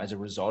as a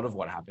result of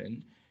what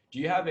happened. Do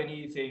you have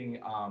anything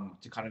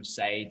to kind of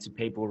say to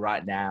people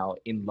right now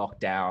in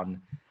lockdown,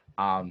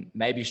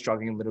 maybe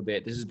struggling a little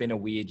bit? This has been a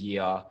weird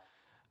year.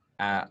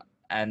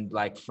 And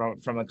like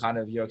from a kind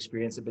of your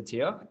experience at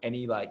Batyr,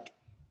 any like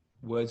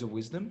words of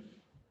wisdom?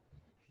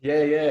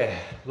 Yeah.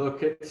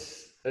 Look, it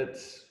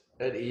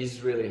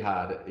is really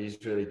hard. It is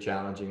really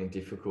challenging and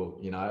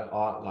difficult.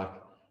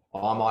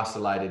 I'm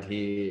isolated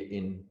here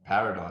in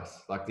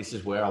paradise. Like, this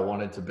is where I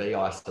wanted to be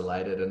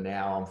isolated, and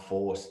now I'm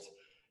forced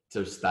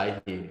to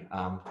stay here.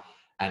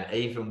 And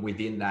even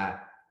within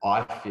that,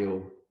 I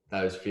feel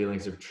those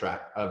feelings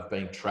of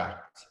being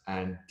trapped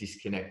and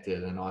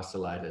disconnected and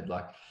isolated.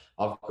 Like,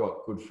 I've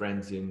got good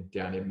friends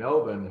down in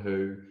Melbourne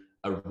who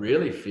are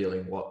really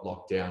feeling what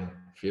lockdown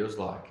feels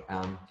like.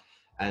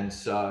 And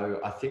so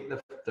I think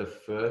the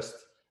first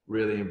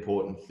really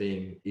important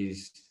thing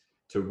is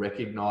to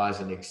recognize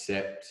and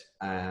accept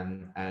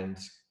and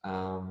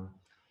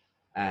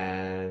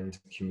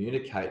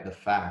communicate the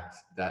fact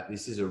that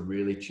this is a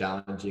really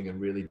challenging and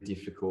really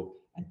difficult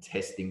and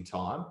testing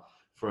time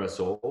for us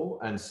all.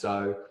 And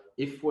so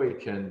if we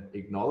can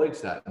acknowledge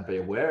that and be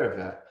aware of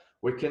that,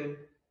 we can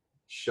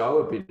show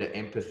a bit of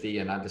empathy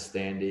and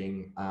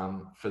understanding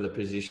for the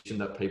position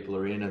that people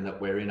are in and that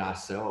we're in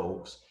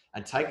ourselves,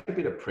 and take a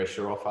bit of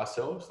pressure off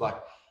ourselves.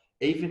 Like,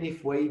 even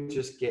if we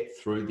just get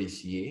through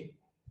this year,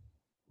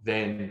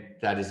 then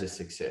that is a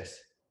success.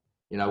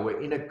 You know,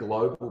 we're in a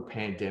global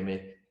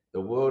pandemic.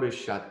 The world is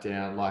shut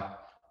down. Like,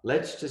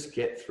 let's just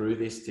get through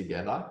this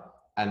together,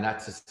 and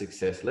that's a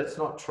success. Let's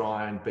not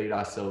try and beat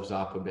ourselves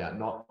up about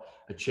not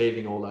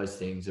achieving all those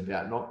things,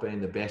 about not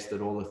being the best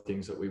at all the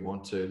things that we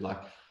want to. Like,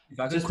 if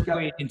I could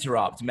quickly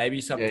interrupt,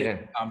 maybe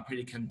something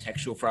pretty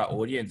contextual for our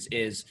audience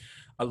is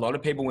a lot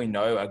of people we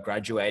know are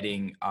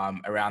graduating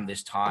around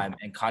this time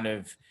and kind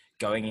of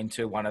going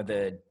into one of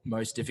the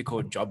most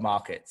difficult job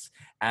markets.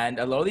 And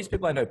a lot of these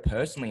people I know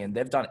personally, and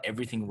they've done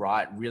everything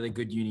right, really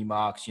good uni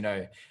marks, you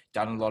know,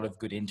 done a lot of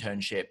good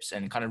internships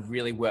and kind of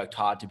really worked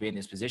hard to be in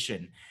this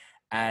position.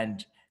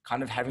 And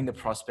kind of having the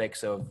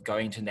prospects of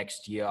going to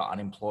next year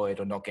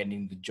unemployed or not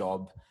getting the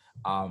job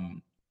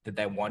that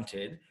they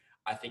wanted,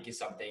 I think is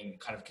something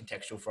kind of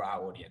contextual for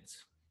our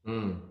audience.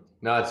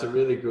 No, it's a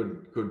really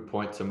good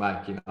point to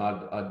make. You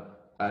know,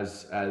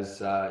 as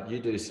you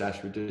do,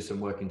 Sash, we do some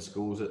work in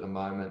schools at the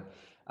moment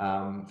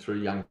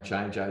through young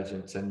change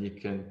agents, and you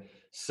can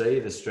see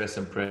the stress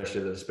and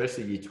pressure that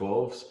especially year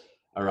 12s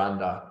are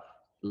under,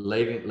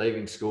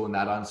 leaving school and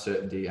that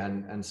uncertainty.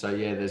 And so,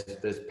 yeah,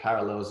 there's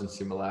parallels and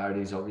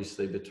similarities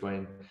obviously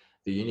between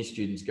the uni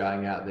students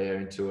going out there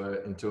into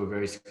a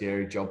very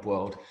scary job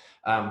world.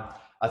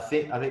 I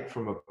think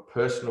from a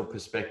personal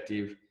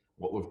perspective,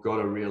 what we've got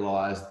to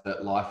realize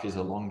that life is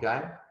a long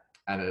game,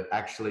 and it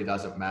actually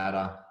doesn't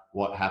matter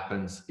what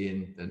happens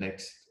in the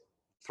next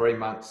 3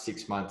 months,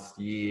 6 months,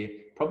 year,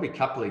 probably a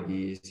couple of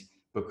years,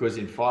 because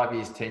in 5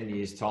 years, 10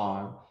 years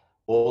time,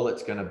 all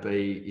it's going to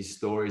be is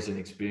stories and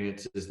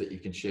experiences that you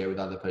can share with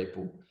other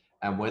people.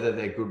 And whether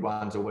they're good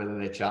ones or whether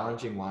they're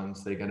challenging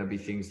ones, they're going to be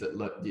things that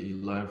you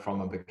learn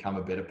from and become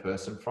a better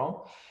person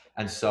from.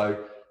 And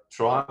so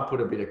try and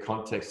put a bit of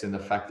context in the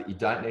fact that you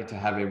don't need to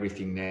have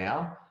everything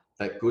now,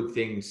 that good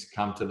things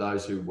come to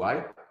those who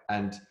wait,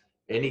 and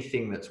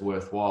anything that's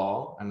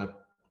worthwhile, and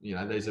you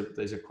know, these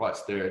are quite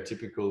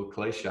stereotypical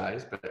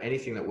cliches, but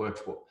anything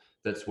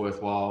that's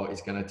worthwhile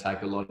is going to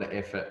take a lot of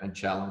effort and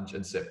challenge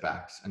and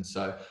setbacks. And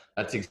so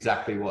that's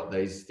exactly what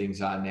these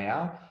things are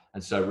now.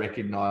 And so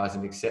recognize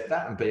and accept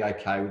that, and be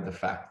okay with the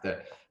fact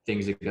that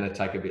things are going to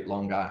take a bit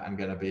longer and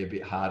going to be a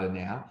bit harder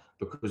now,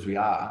 because we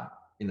are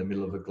in the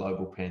middle of a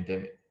global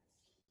pandemic.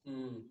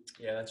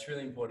 Yeah, that's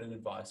really important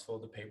advice for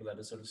the people that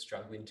are sort of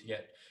struggling to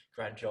get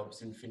grad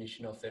jobs and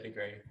finishing off their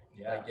degree.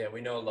 Yeah,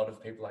 we know a lot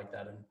of people like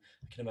that, and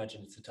I can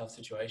imagine it's a tough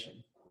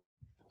situation.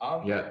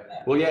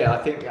 Well, yeah, I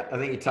think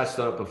you touched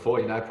on it before.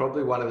 You know,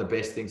 probably one of the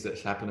best things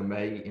that's happened to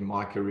me in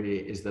my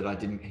career is that I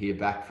didn't hear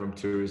back from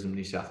Tourism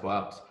New South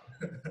Wales.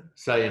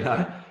 So, you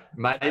know,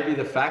 maybe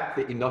the fact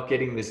that you're not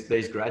getting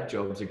these grad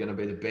jobs are going to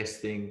be the best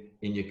thing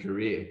in your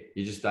career.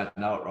 You just don't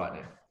know it right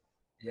now.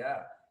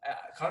 Yeah.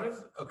 Kind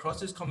of across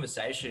this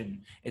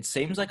conversation, it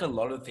seems like a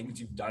lot of things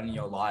you've done in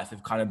your life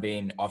have kind of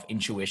been of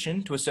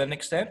intuition to a certain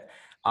extent.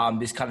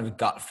 This kind of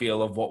gut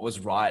feel of what was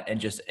right and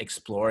just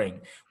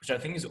exploring, which I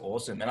think is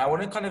awesome. And I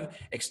want to kind of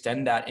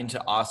extend that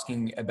into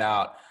asking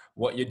about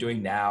what you're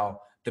doing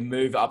now, the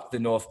move up the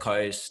North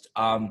Coast.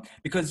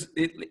 Because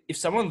if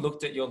someone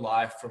looked at your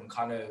life from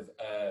kind of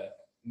a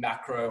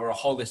macro or a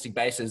holistic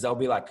basis, they'll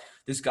be like,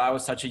 this guy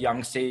was such a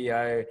young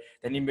CEO,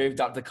 then he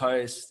moved up the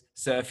coast,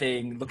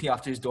 surfing, looking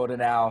after his daughter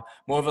now,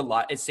 more of a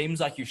life. It seems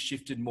like you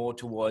shifted more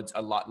towards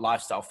a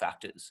lifestyle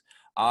factors.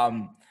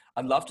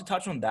 I'd love to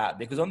touch on that,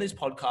 because on this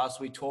podcast,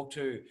 we talk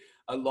to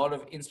a lot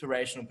of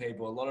inspirational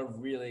people, a lot of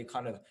really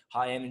kind of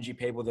high energy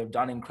people that have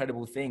done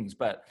incredible things,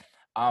 but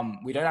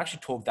we don't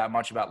actually talk that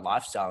much about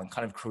lifestyle and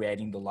kind of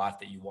creating the life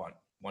that you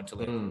want to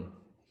live.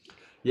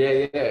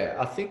 Yeah.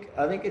 I think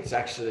it's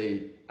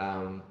actually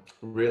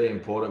really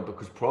important,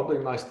 because probably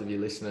most of your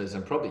listeners,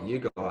 and probably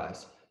you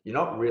guys, you're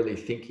not really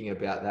thinking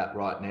about that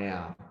right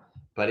now.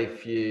 But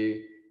if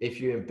you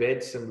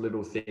embed some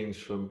little things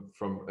from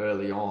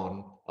early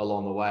on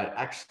along the way, it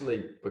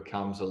actually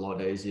becomes a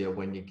lot easier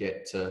when you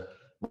get to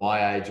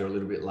my age or a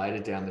little bit later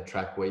down the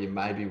track, where you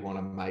maybe want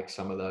to make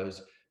some of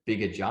those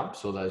bigger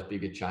jumps or those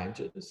bigger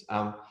changes.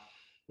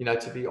 You know,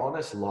 to be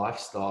honest,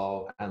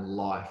 lifestyle and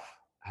life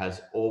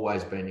has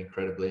always been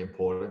incredibly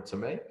important to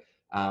me.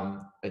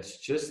 It's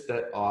just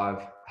that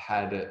I've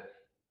had it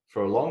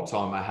for a long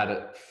time. I had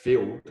it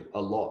filled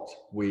a lot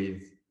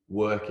with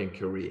work and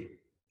career.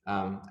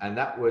 And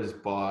that was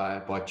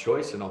by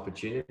choice and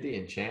opportunity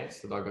and chance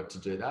that I got to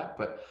do that.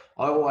 But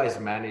I always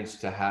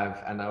managed to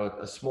have, and they were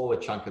a smaller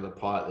chunk of the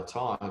pie at the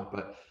time,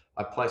 but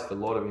I placed a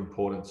lot of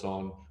importance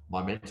on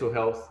my mental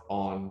health,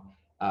 on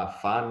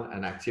fun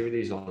and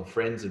activities, on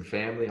friends and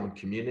family, on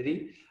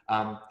community.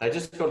 They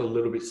just got a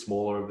little bit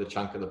smaller of the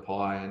chunk of the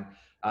pie.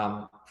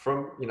 And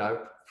from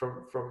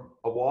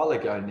a while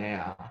ago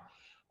now,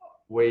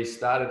 we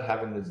started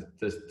having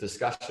this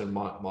discussion,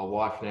 my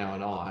wife now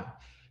and I,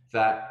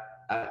 that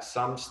at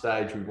some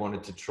stage we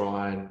wanted to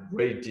try and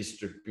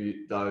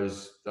redistribute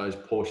those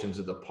portions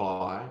of the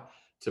pie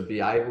to be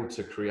able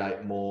to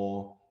create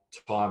more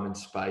time and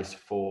space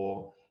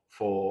for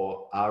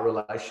our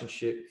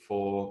relationship,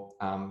 for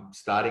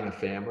starting a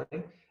family.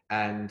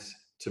 And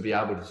to be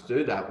able to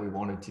do that, we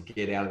wanted to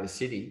get out of the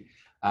city.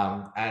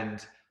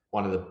 And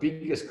one of the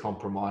biggest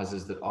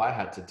compromises that I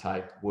had to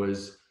take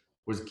was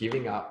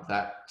giving up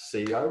that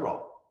CEO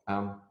role.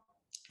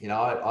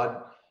 I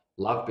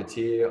love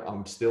Batyr.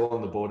 I'm still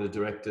on the board of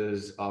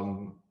directors.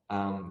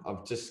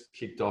 I've just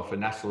kicked off a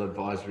national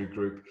advisory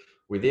group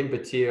within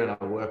Batyr, and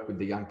I work with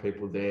the young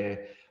people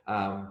there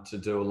to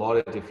do a lot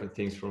of different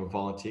things from a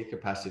volunteer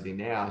capacity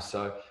now.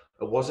 So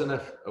it wasn't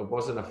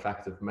a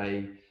fact of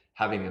me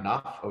having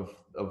enough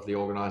of the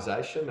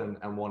organisation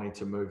and wanting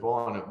to move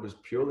on. It was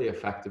purely a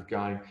fact of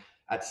going,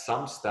 at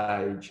some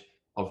stage,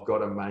 I've got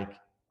to make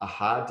a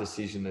hard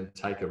decision and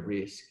take a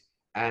risk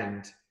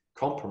and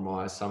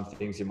compromise some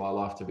things in my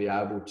life to be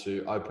able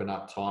to open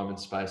up time and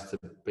space to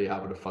be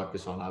able to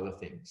focus on other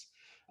things.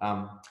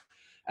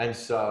 And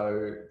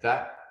so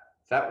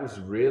that was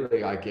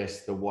really, I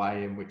guess, the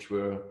way in which we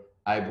were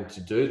able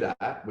to do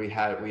that. We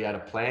had a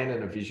plan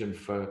and a vision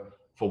for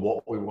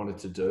what we wanted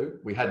to do.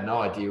 We had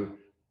no idea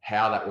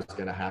how that was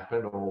going to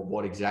happen or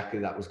what exactly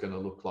that was going to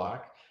look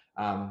like.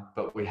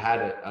 But we had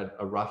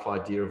a rough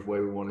idea of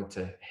where we wanted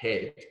to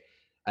head.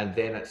 And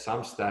then at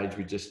some stage,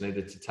 we just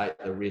needed to take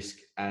the risk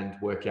and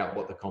work out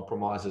what the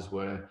compromises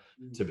were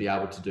to be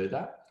able to do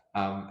that.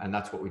 And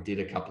that's what we did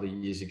a couple of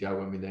years ago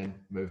when we then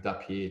moved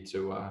up here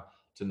to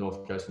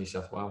North Coast, New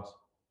South Wales.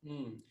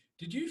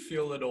 Did you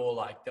feel at all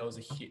like there was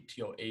a hit to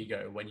your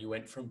ego when you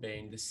went from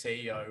being the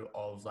CEO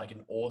of like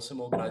an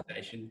awesome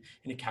organization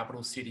in a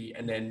capital city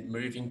and then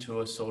moving to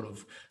a sort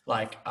of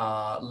like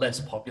less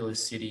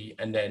populous city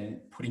and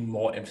then putting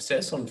more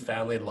emphasis on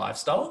family and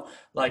lifestyle?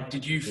 Like,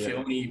 did you feel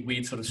any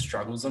weird sort of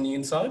struggles on the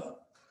inside?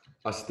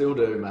 I still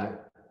do, mate.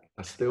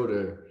 I still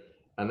do.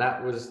 And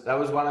that was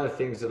one of the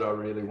things that I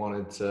really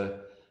wanted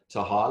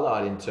to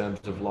highlight in terms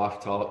of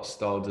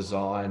lifestyle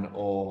design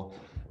or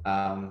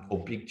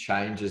big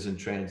changes and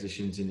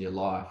transitions in your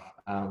life.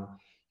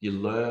 You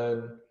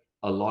learn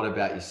a lot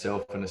about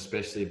yourself and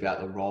especially about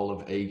the role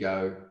of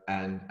ego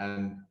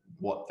and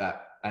what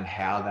that and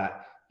how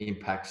that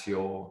impacts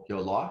your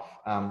life.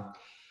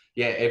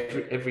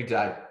 Every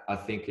day I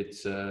think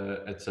it's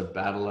a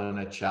battle and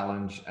a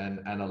challenge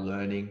and a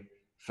learning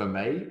for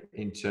me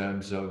in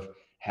terms of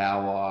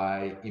how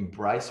I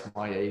embrace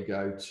my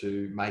ego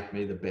to make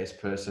me the best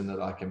person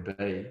that I can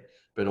be,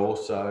 but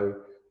also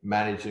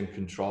manage and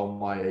control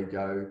my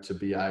ego to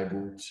be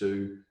able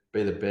to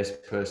be the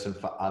best person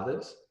for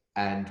others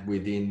and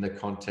within the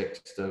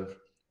context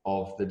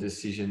of the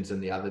decisions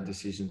and the other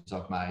decisions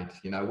I've made.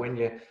 You know, when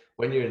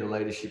you're in a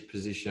leadership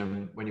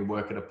position, when you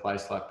work at a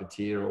place like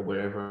Batyr or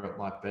wherever it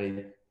might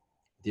be,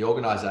 the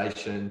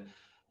organisation,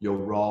 your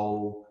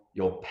role,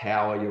 your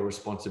power, your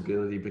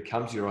responsibility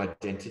becomes your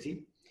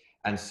identity.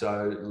 And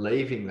so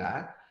leaving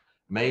that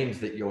means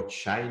that you're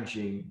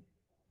changing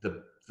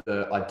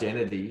the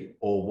identity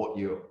or what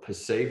your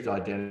perceived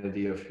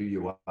identity of who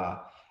you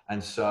are.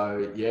 And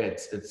so,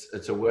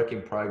 it's a work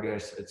in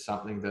progress. It's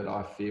something that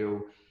I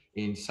feel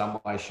in some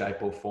way,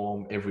 shape or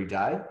form every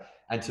day.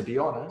 And to be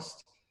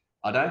honest,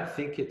 I don't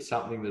think it's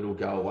something that will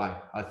go away.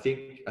 I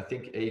think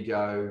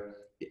ego,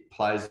 it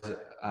plays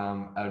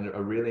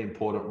a really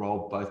important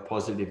role, both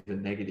positive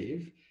and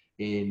negative,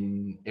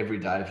 in every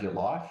day of your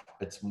life.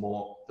 It's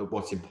more that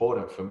what's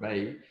important for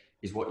me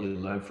is what you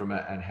learn from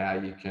it and how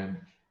you can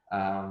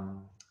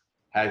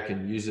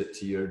use it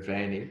to your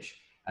advantage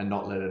and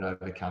not let it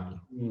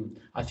overcome you.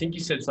 I think you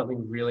said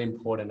something really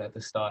important at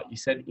the start. You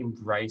said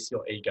embrace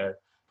your ego,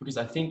 because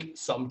I think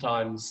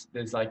sometimes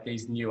there's like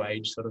these new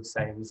age sort of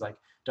sayings like,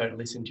 don't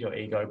listen to your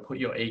ego, put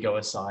your ego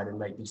aside and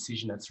make the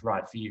decision that's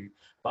right for you.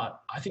 But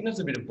I think that's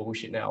a bit of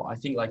bullshit now. I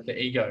think like the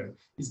ego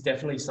is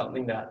definitely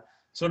something that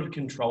sort of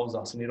controls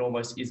us, and it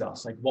almost is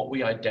us, like what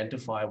we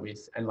identify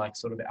with and like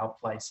sort of our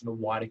place in a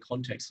wider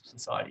context of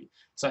society.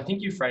 So I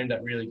think you framed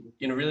that really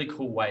in a really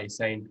cool way,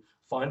 saying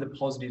find the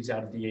positives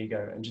out of the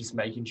ego and just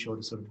making sure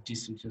to sort of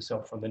distance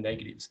yourself from the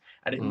negatives.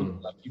 And it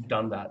looks like you've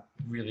done that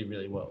really,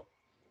 really well.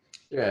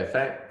 Yeah,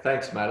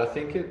 thanks, Matt. I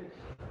think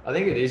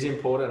it is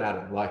important,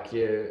 Adam. Like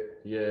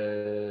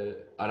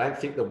I don't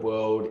think the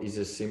world is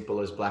as simple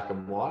as black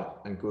and white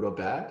and good or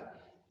bad.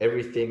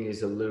 Everything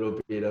is a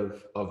little bit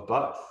of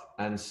both.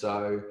 And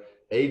so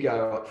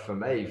ego for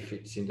me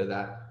fits into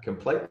that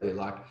completely.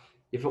 Like,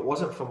 if it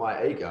wasn't for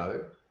my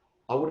ego,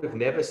 I would have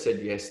never said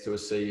yes to a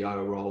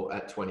CEO role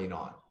at 29.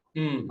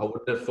 I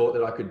wouldn't have thought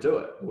that I could do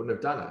it. I wouldn't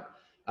have done it.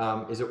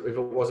 If it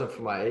wasn't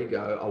for my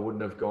ego, I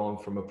wouldn't have gone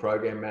from a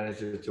program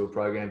manager to a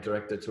program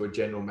director to a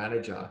general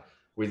manager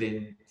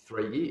within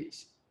 3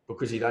 years,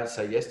 because you don't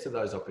say yes to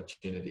those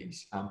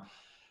opportunities.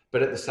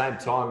 But at the same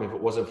time, if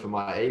it wasn't for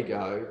my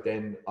ego,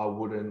 then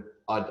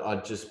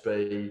I'd just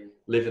be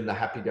living the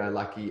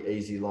happy-go-lucky,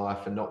 easy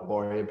life and not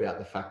worry about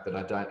the fact that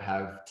I don't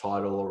have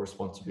title or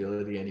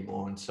responsibility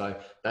anymore. And so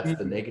that's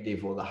the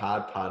negative or the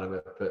hard part of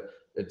it. But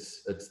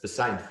it's the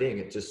same thing.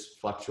 It just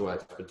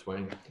fluctuates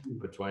between.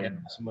 Yeah.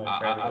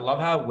 I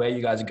love where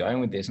you guys are going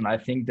with this. And I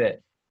think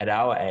that at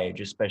our age,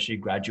 especially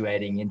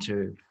graduating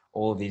into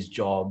all these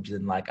jobs,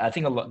 and like, I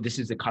think this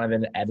is at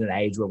an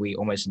age where we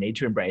almost need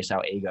to embrace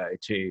our ego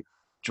to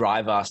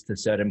drive us to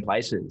certain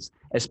places,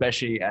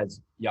 especially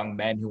as young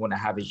men who want to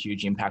have a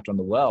huge impact on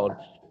the world.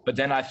 But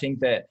then I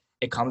think that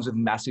it comes with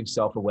massive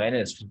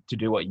self-awareness to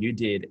do what you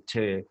did,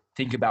 to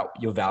think about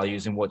your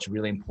values and what's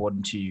really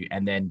important to you,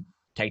 and then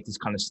take this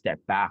kind of step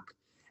back.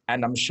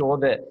 And I'm sure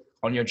that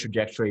on your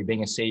trajectory,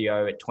 being a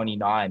CEO at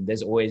 29,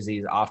 there's always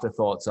these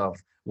afterthoughts of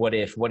what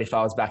if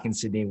I was back in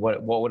Sydney,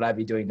 what would I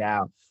be doing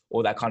now?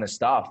 All that kind of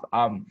stuff.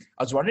 I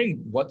was wondering,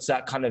 what's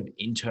that kind of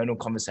internal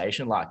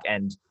conversation like?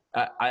 And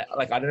I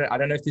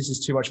don't know if this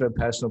is too much of a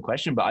personal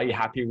question, but are you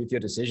happy with your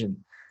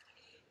decision?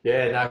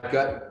 Yeah, no,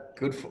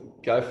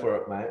 go for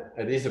it, mate.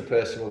 It is a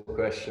personal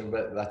question,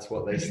 but that's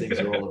what these things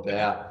are all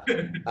about.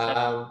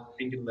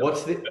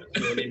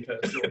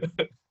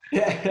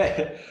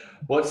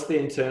 What's the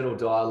internal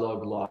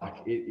dialogue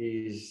like?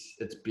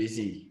 It's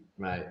busy,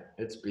 mate.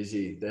 It's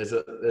busy. There's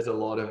a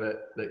lot of it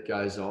that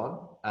goes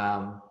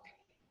on.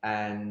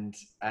 And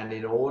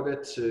in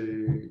order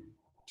to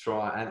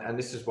try, and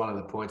this is one of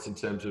the points in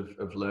terms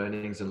of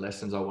learnings and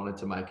lessons I wanted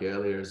to make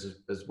earlier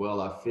as well.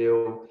 I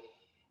feel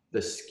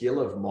the skill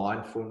of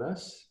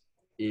mindfulness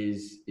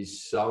is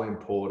so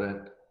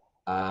important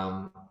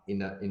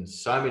in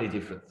so many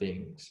different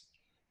things,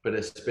 but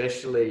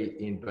especially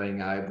in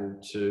being able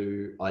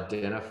to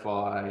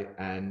identify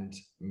and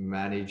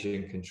manage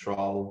and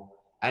control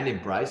and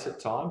embrace at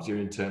times your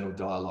internal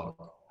dialogue.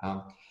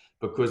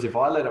 Because if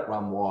I let it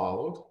run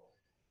wild,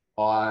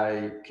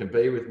 I can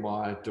be with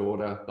my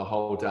daughter the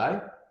whole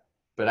day,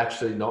 but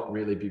actually not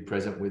really be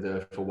present with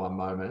her for one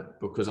moment,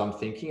 because I'm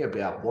thinking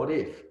about what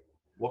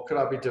could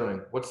I be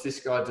doing? What's this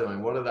guy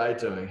doing? What are they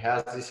doing?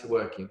 How's this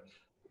working?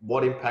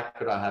 What impact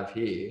could I have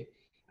here?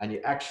 And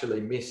you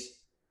actually miss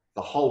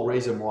the whole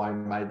reason why I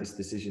made this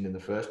decision in the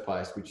first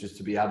place, which is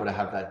to be able to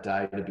have that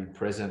day to be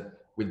present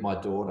with my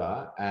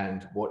daughter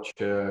and watch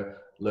her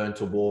learn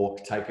to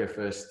walk, take her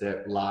first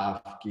step,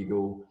 laugh,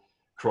 giggle,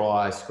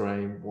 cry,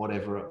 scream,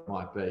 whatever it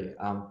might be.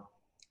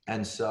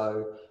 And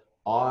so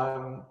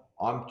I'm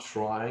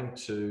trying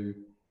to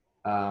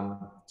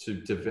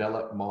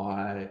develop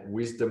my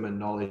wisdom and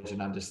knowledge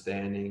and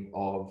understanding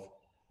of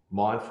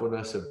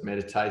mindfulness, of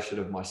meditation,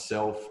 of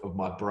myself, of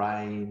my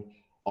brain,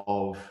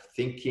 of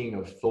thinking,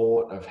 of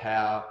thought, of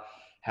how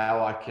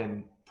I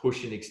can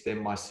push and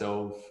extend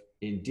myself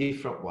in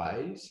different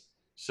ways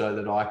so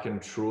that I can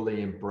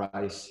truly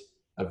embrace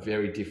a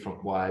very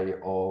different way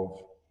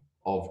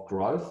of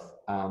growth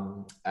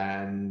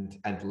and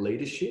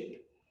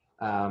leadership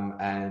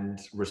and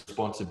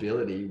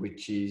responsibility,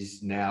 which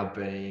is now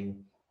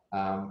being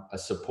a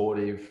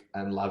supportive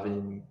and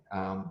loving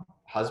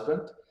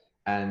husband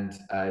and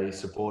a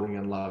supporting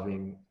and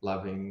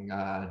loving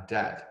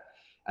dad.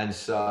 And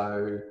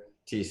so,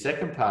 to your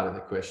second part of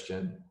the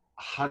question,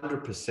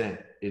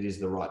 100% it is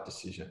the right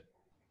decision.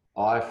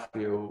 I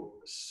feel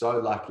so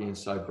lucky and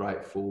so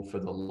grateful for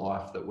the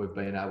life that we've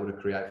been able to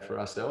create for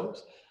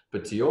ourselves.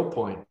 But to your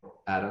point,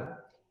 Adam,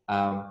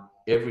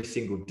 every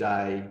single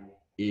day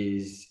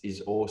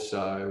is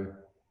also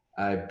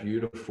a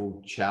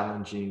beautiful,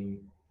 challenging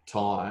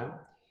time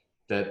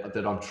that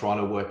I'm trying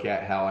to work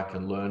out how I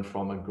can learn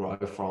from and grow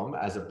from,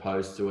 as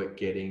opposed to it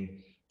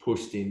getting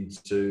pushed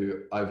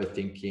into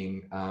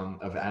overthinking,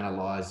 of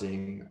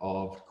analysing,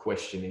 of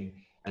questioning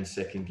and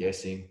second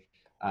guessing,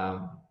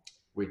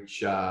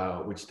 which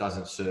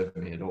doesn't serve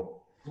me at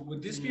all.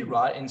 Would this be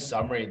right in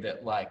summary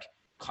that, like,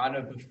 kind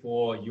of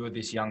before you were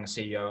this young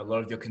CEO, a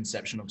lot of your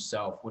conception of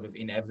self would have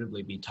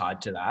inevitably be tied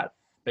to that,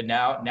 but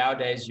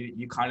nowadays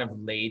you kind of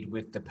lead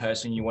with the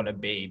person you want to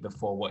be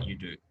before what you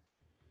do?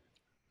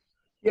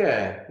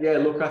 Yeah.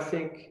 Look, I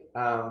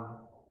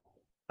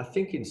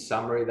think in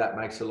summary that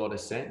makes a lot of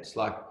sense.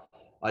 Like,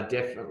 I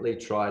definitely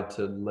tried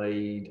to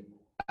lead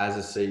as a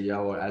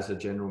CEO or as a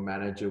general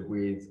manager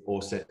with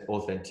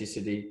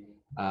authenticity,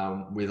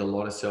 with a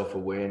lot of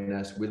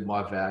self-awareness, with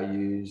my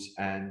values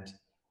and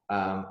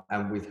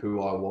with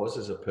who I was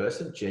as a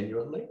person,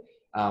 genuinely.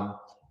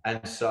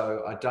 And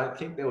so I don't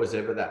think there was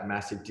ever that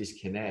massive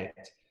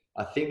disconnect.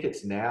 I think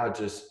it's now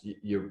just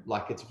you're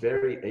like, it's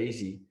very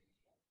easy.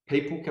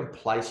 People can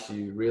place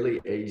you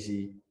really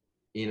easy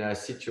in a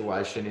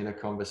situation, in a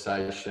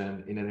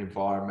conversation, in an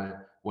environment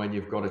when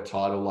you've got a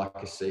title like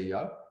a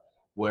CEO.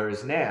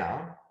 Whereas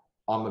now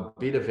I'm a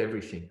bit of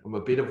everything. I'm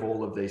a bit of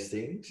all of these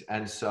things.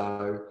 And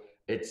so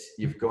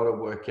you've got to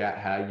work out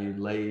how you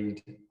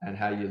lead and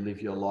how you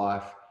live your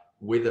life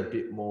with a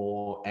bit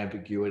more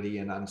ambiguity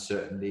and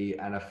uncertainty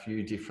and a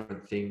few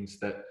different things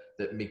that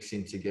mix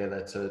in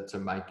together to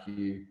make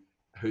you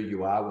who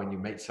you are when you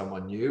meet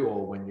someone new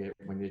or when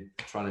you're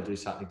trying to do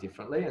something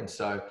differently. And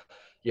so,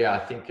 yeah, I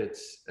think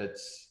it's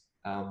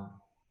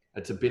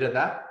a bit of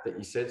that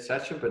you said,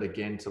 Sacha, but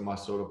again, to my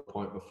sort of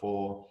point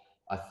before,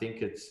 I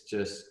think it's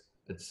just,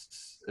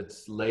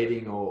 it's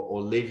leading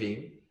or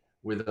living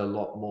with a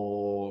lot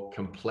more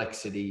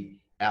complexity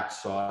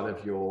outside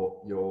of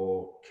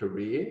your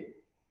career,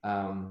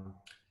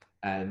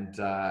 and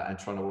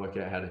trying to work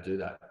out how to do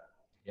that.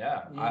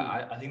 Yeah,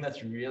 I think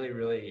that's really,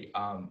 really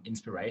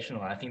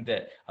inspirational. And I think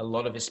that a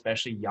lot of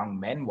especially young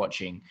men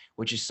watching,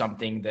 which is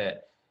something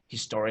that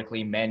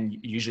historically men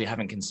usually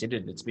haven't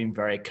considered. It's been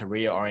very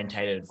career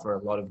orientated for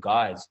a lot of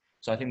guys.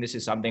 So I think this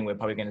is something we're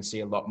probably going to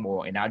see a lot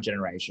more in our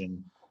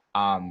generation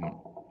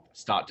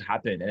start to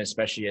happen. And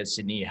especially as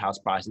Sydney house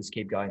prices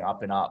keep going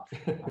up and up,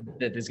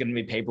 that there's going to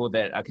be people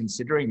that are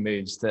considering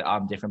moves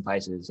to different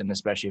places, and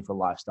especially for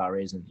lifestyle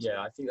reasons.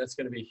 Yeah, I think that's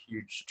going to be a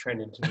huge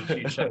trend into the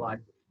future. Like,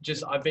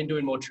 I've been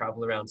doing more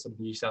travel around sort of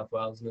New South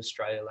Wales and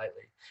Australia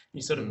lately.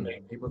 You sort of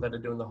meet people that are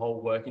doing the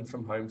whole working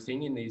from home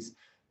thing in these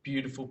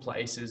beautiful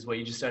places where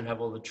you just don't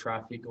have all the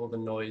traffic, all the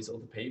noise, all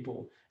the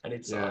people. And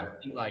it's I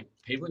think like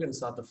people are going to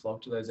start to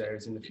flock to those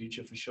areas in the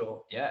future for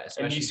sure. Yeah,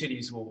 and new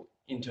cities will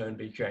in turn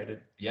be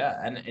created. Yeah,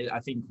 and I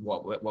think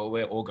what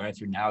we're all going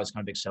through now is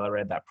kind of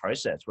accelerated that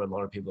process where a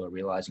lot of people are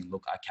realizing,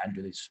 look, I can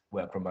do this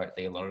work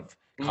remotely. A lot of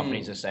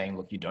companies are saying,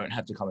 look, you don't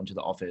have to come into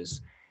the office.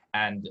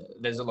 And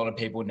there's a lot of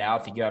people now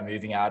thinking about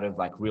moving out of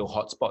like real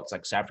hotspots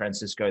like San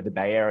Francisco, the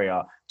Bay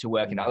Area, to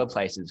work in other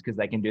places because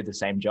they can do the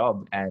same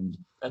job. And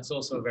that's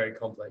also a very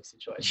complex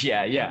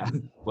situation. Yeah.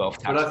 Well,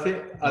 but I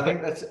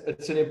think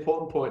it's an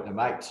important point to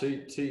make.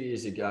 Two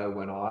years ago,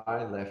 when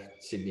I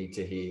left Sydney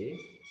to here,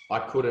 I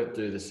couldn't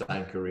do the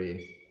same career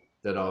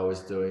that I was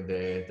doing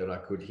there that I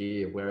could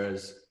here.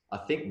 Whereas I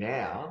think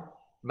now,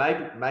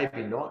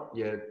 maybe not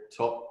your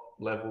top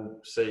level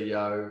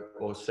CEO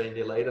or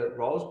senior leader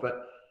roles,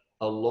 but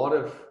a lot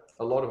of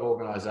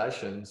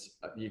organizations,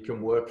 you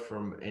can work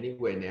from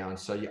anywhere now. And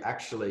so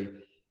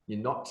you're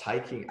not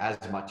taking as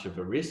much of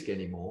a risk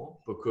anymore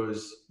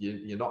because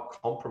you're not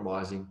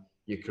compromising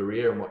your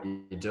career and what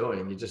you're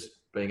doing. You're just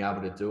being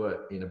able to do it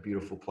in a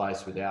beautiful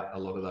place without a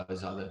lot of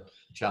those other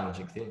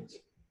challenging things.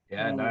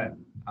 Yeah, no,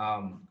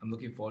 I'm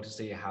looking forward to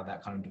see how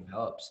that kind of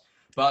develops.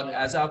 But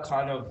as our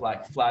kind of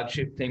like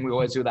flagship thing we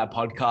always do with that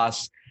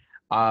podcast,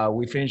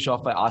 we finish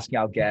off by asking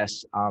our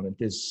guests if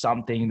there's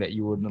something that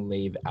you wouldn't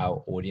leave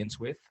our audience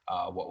with,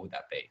 what would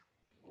that be?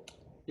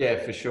 Yeah,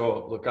 for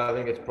sure. Look, I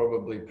think it's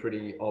probably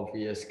pretty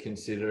obvious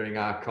considering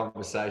our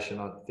conversation.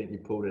 I think you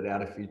pulled it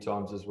out a few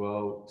times as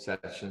well,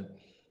 Sachin.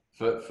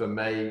 For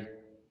me,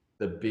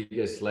 the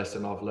biggest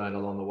lesson I've learned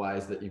along the way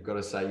is that you've got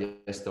to say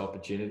yes to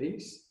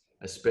opportunities,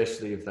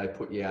 especially if they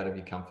put you out of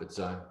your comfort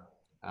zone,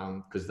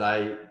 because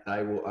they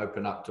will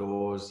open up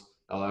doors.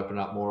 They'll open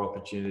up more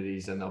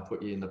opportunities and they'll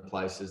put you in the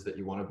places that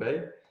you want to be.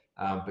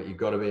 But you've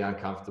got to be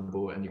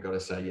uncomfortable and you've got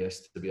to say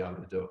yes to be able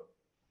to do it.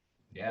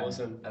 Yeah,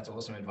 awesome. That's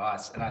awesome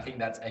advice. And I think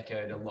that's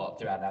echoed a lot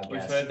throughout our guests.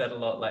 We've heard that a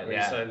lot lately,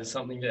 so there's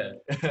something there.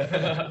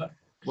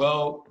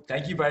 Well,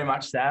 thank you very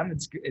much, Sam.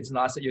 It's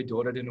nice that your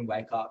daughter didn't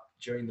wake up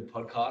during the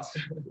podcast.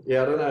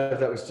 Yeah, I don't know if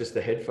that was just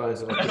the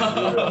headphones and I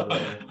couldn't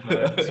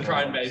hear her. It's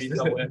crying baby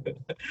somewhere.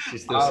 She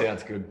still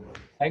sounds good.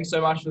 Thanks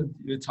so much for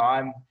your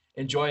time.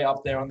 Enjoy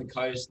up there on the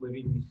coast,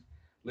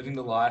 living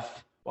the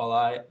life while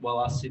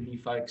our Sydney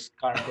folks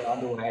kind of get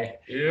underway.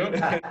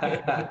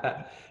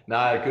 Yeah.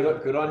 No,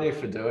 good on you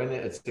for doing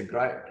it. It's a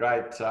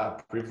great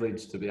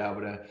privilege to be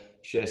able to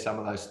share some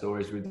of those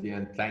stories with you,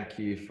 and thank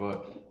you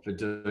for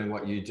doing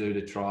what you do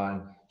to try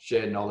and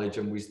share knowledge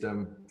and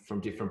wisdom from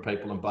different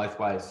people in both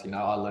ways. You know,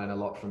 I learn a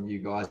lot from you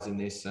guys in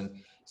this,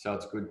 and so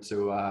it's good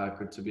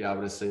to be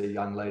able to see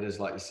young leaders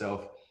like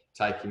yourself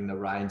taking the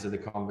reins of the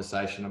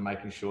conversation and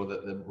making sure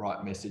that the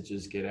right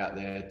messages get out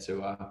there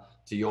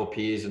to your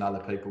peers and other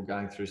people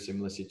going through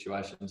similar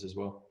situations as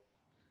well.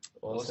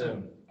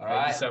 Awesome. All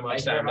right. Thank you so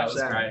much, Sam. That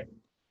was great.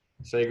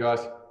 See you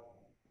guys.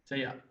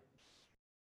 See ya.